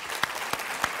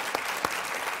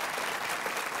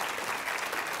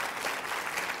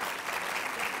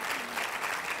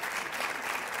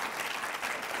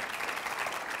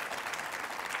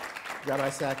 Rabbi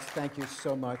Sacks, thank you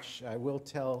so much. I will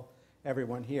tell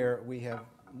everyone here, we have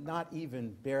not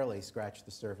even barely scratched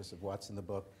the surface of what's in the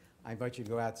book. I invite you to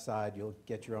go outside, you'll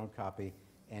get your own copy,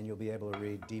 and you'll be able to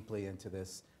read deeply into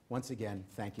this. Once again,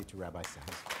 thank you to Rabbi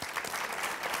Sacks.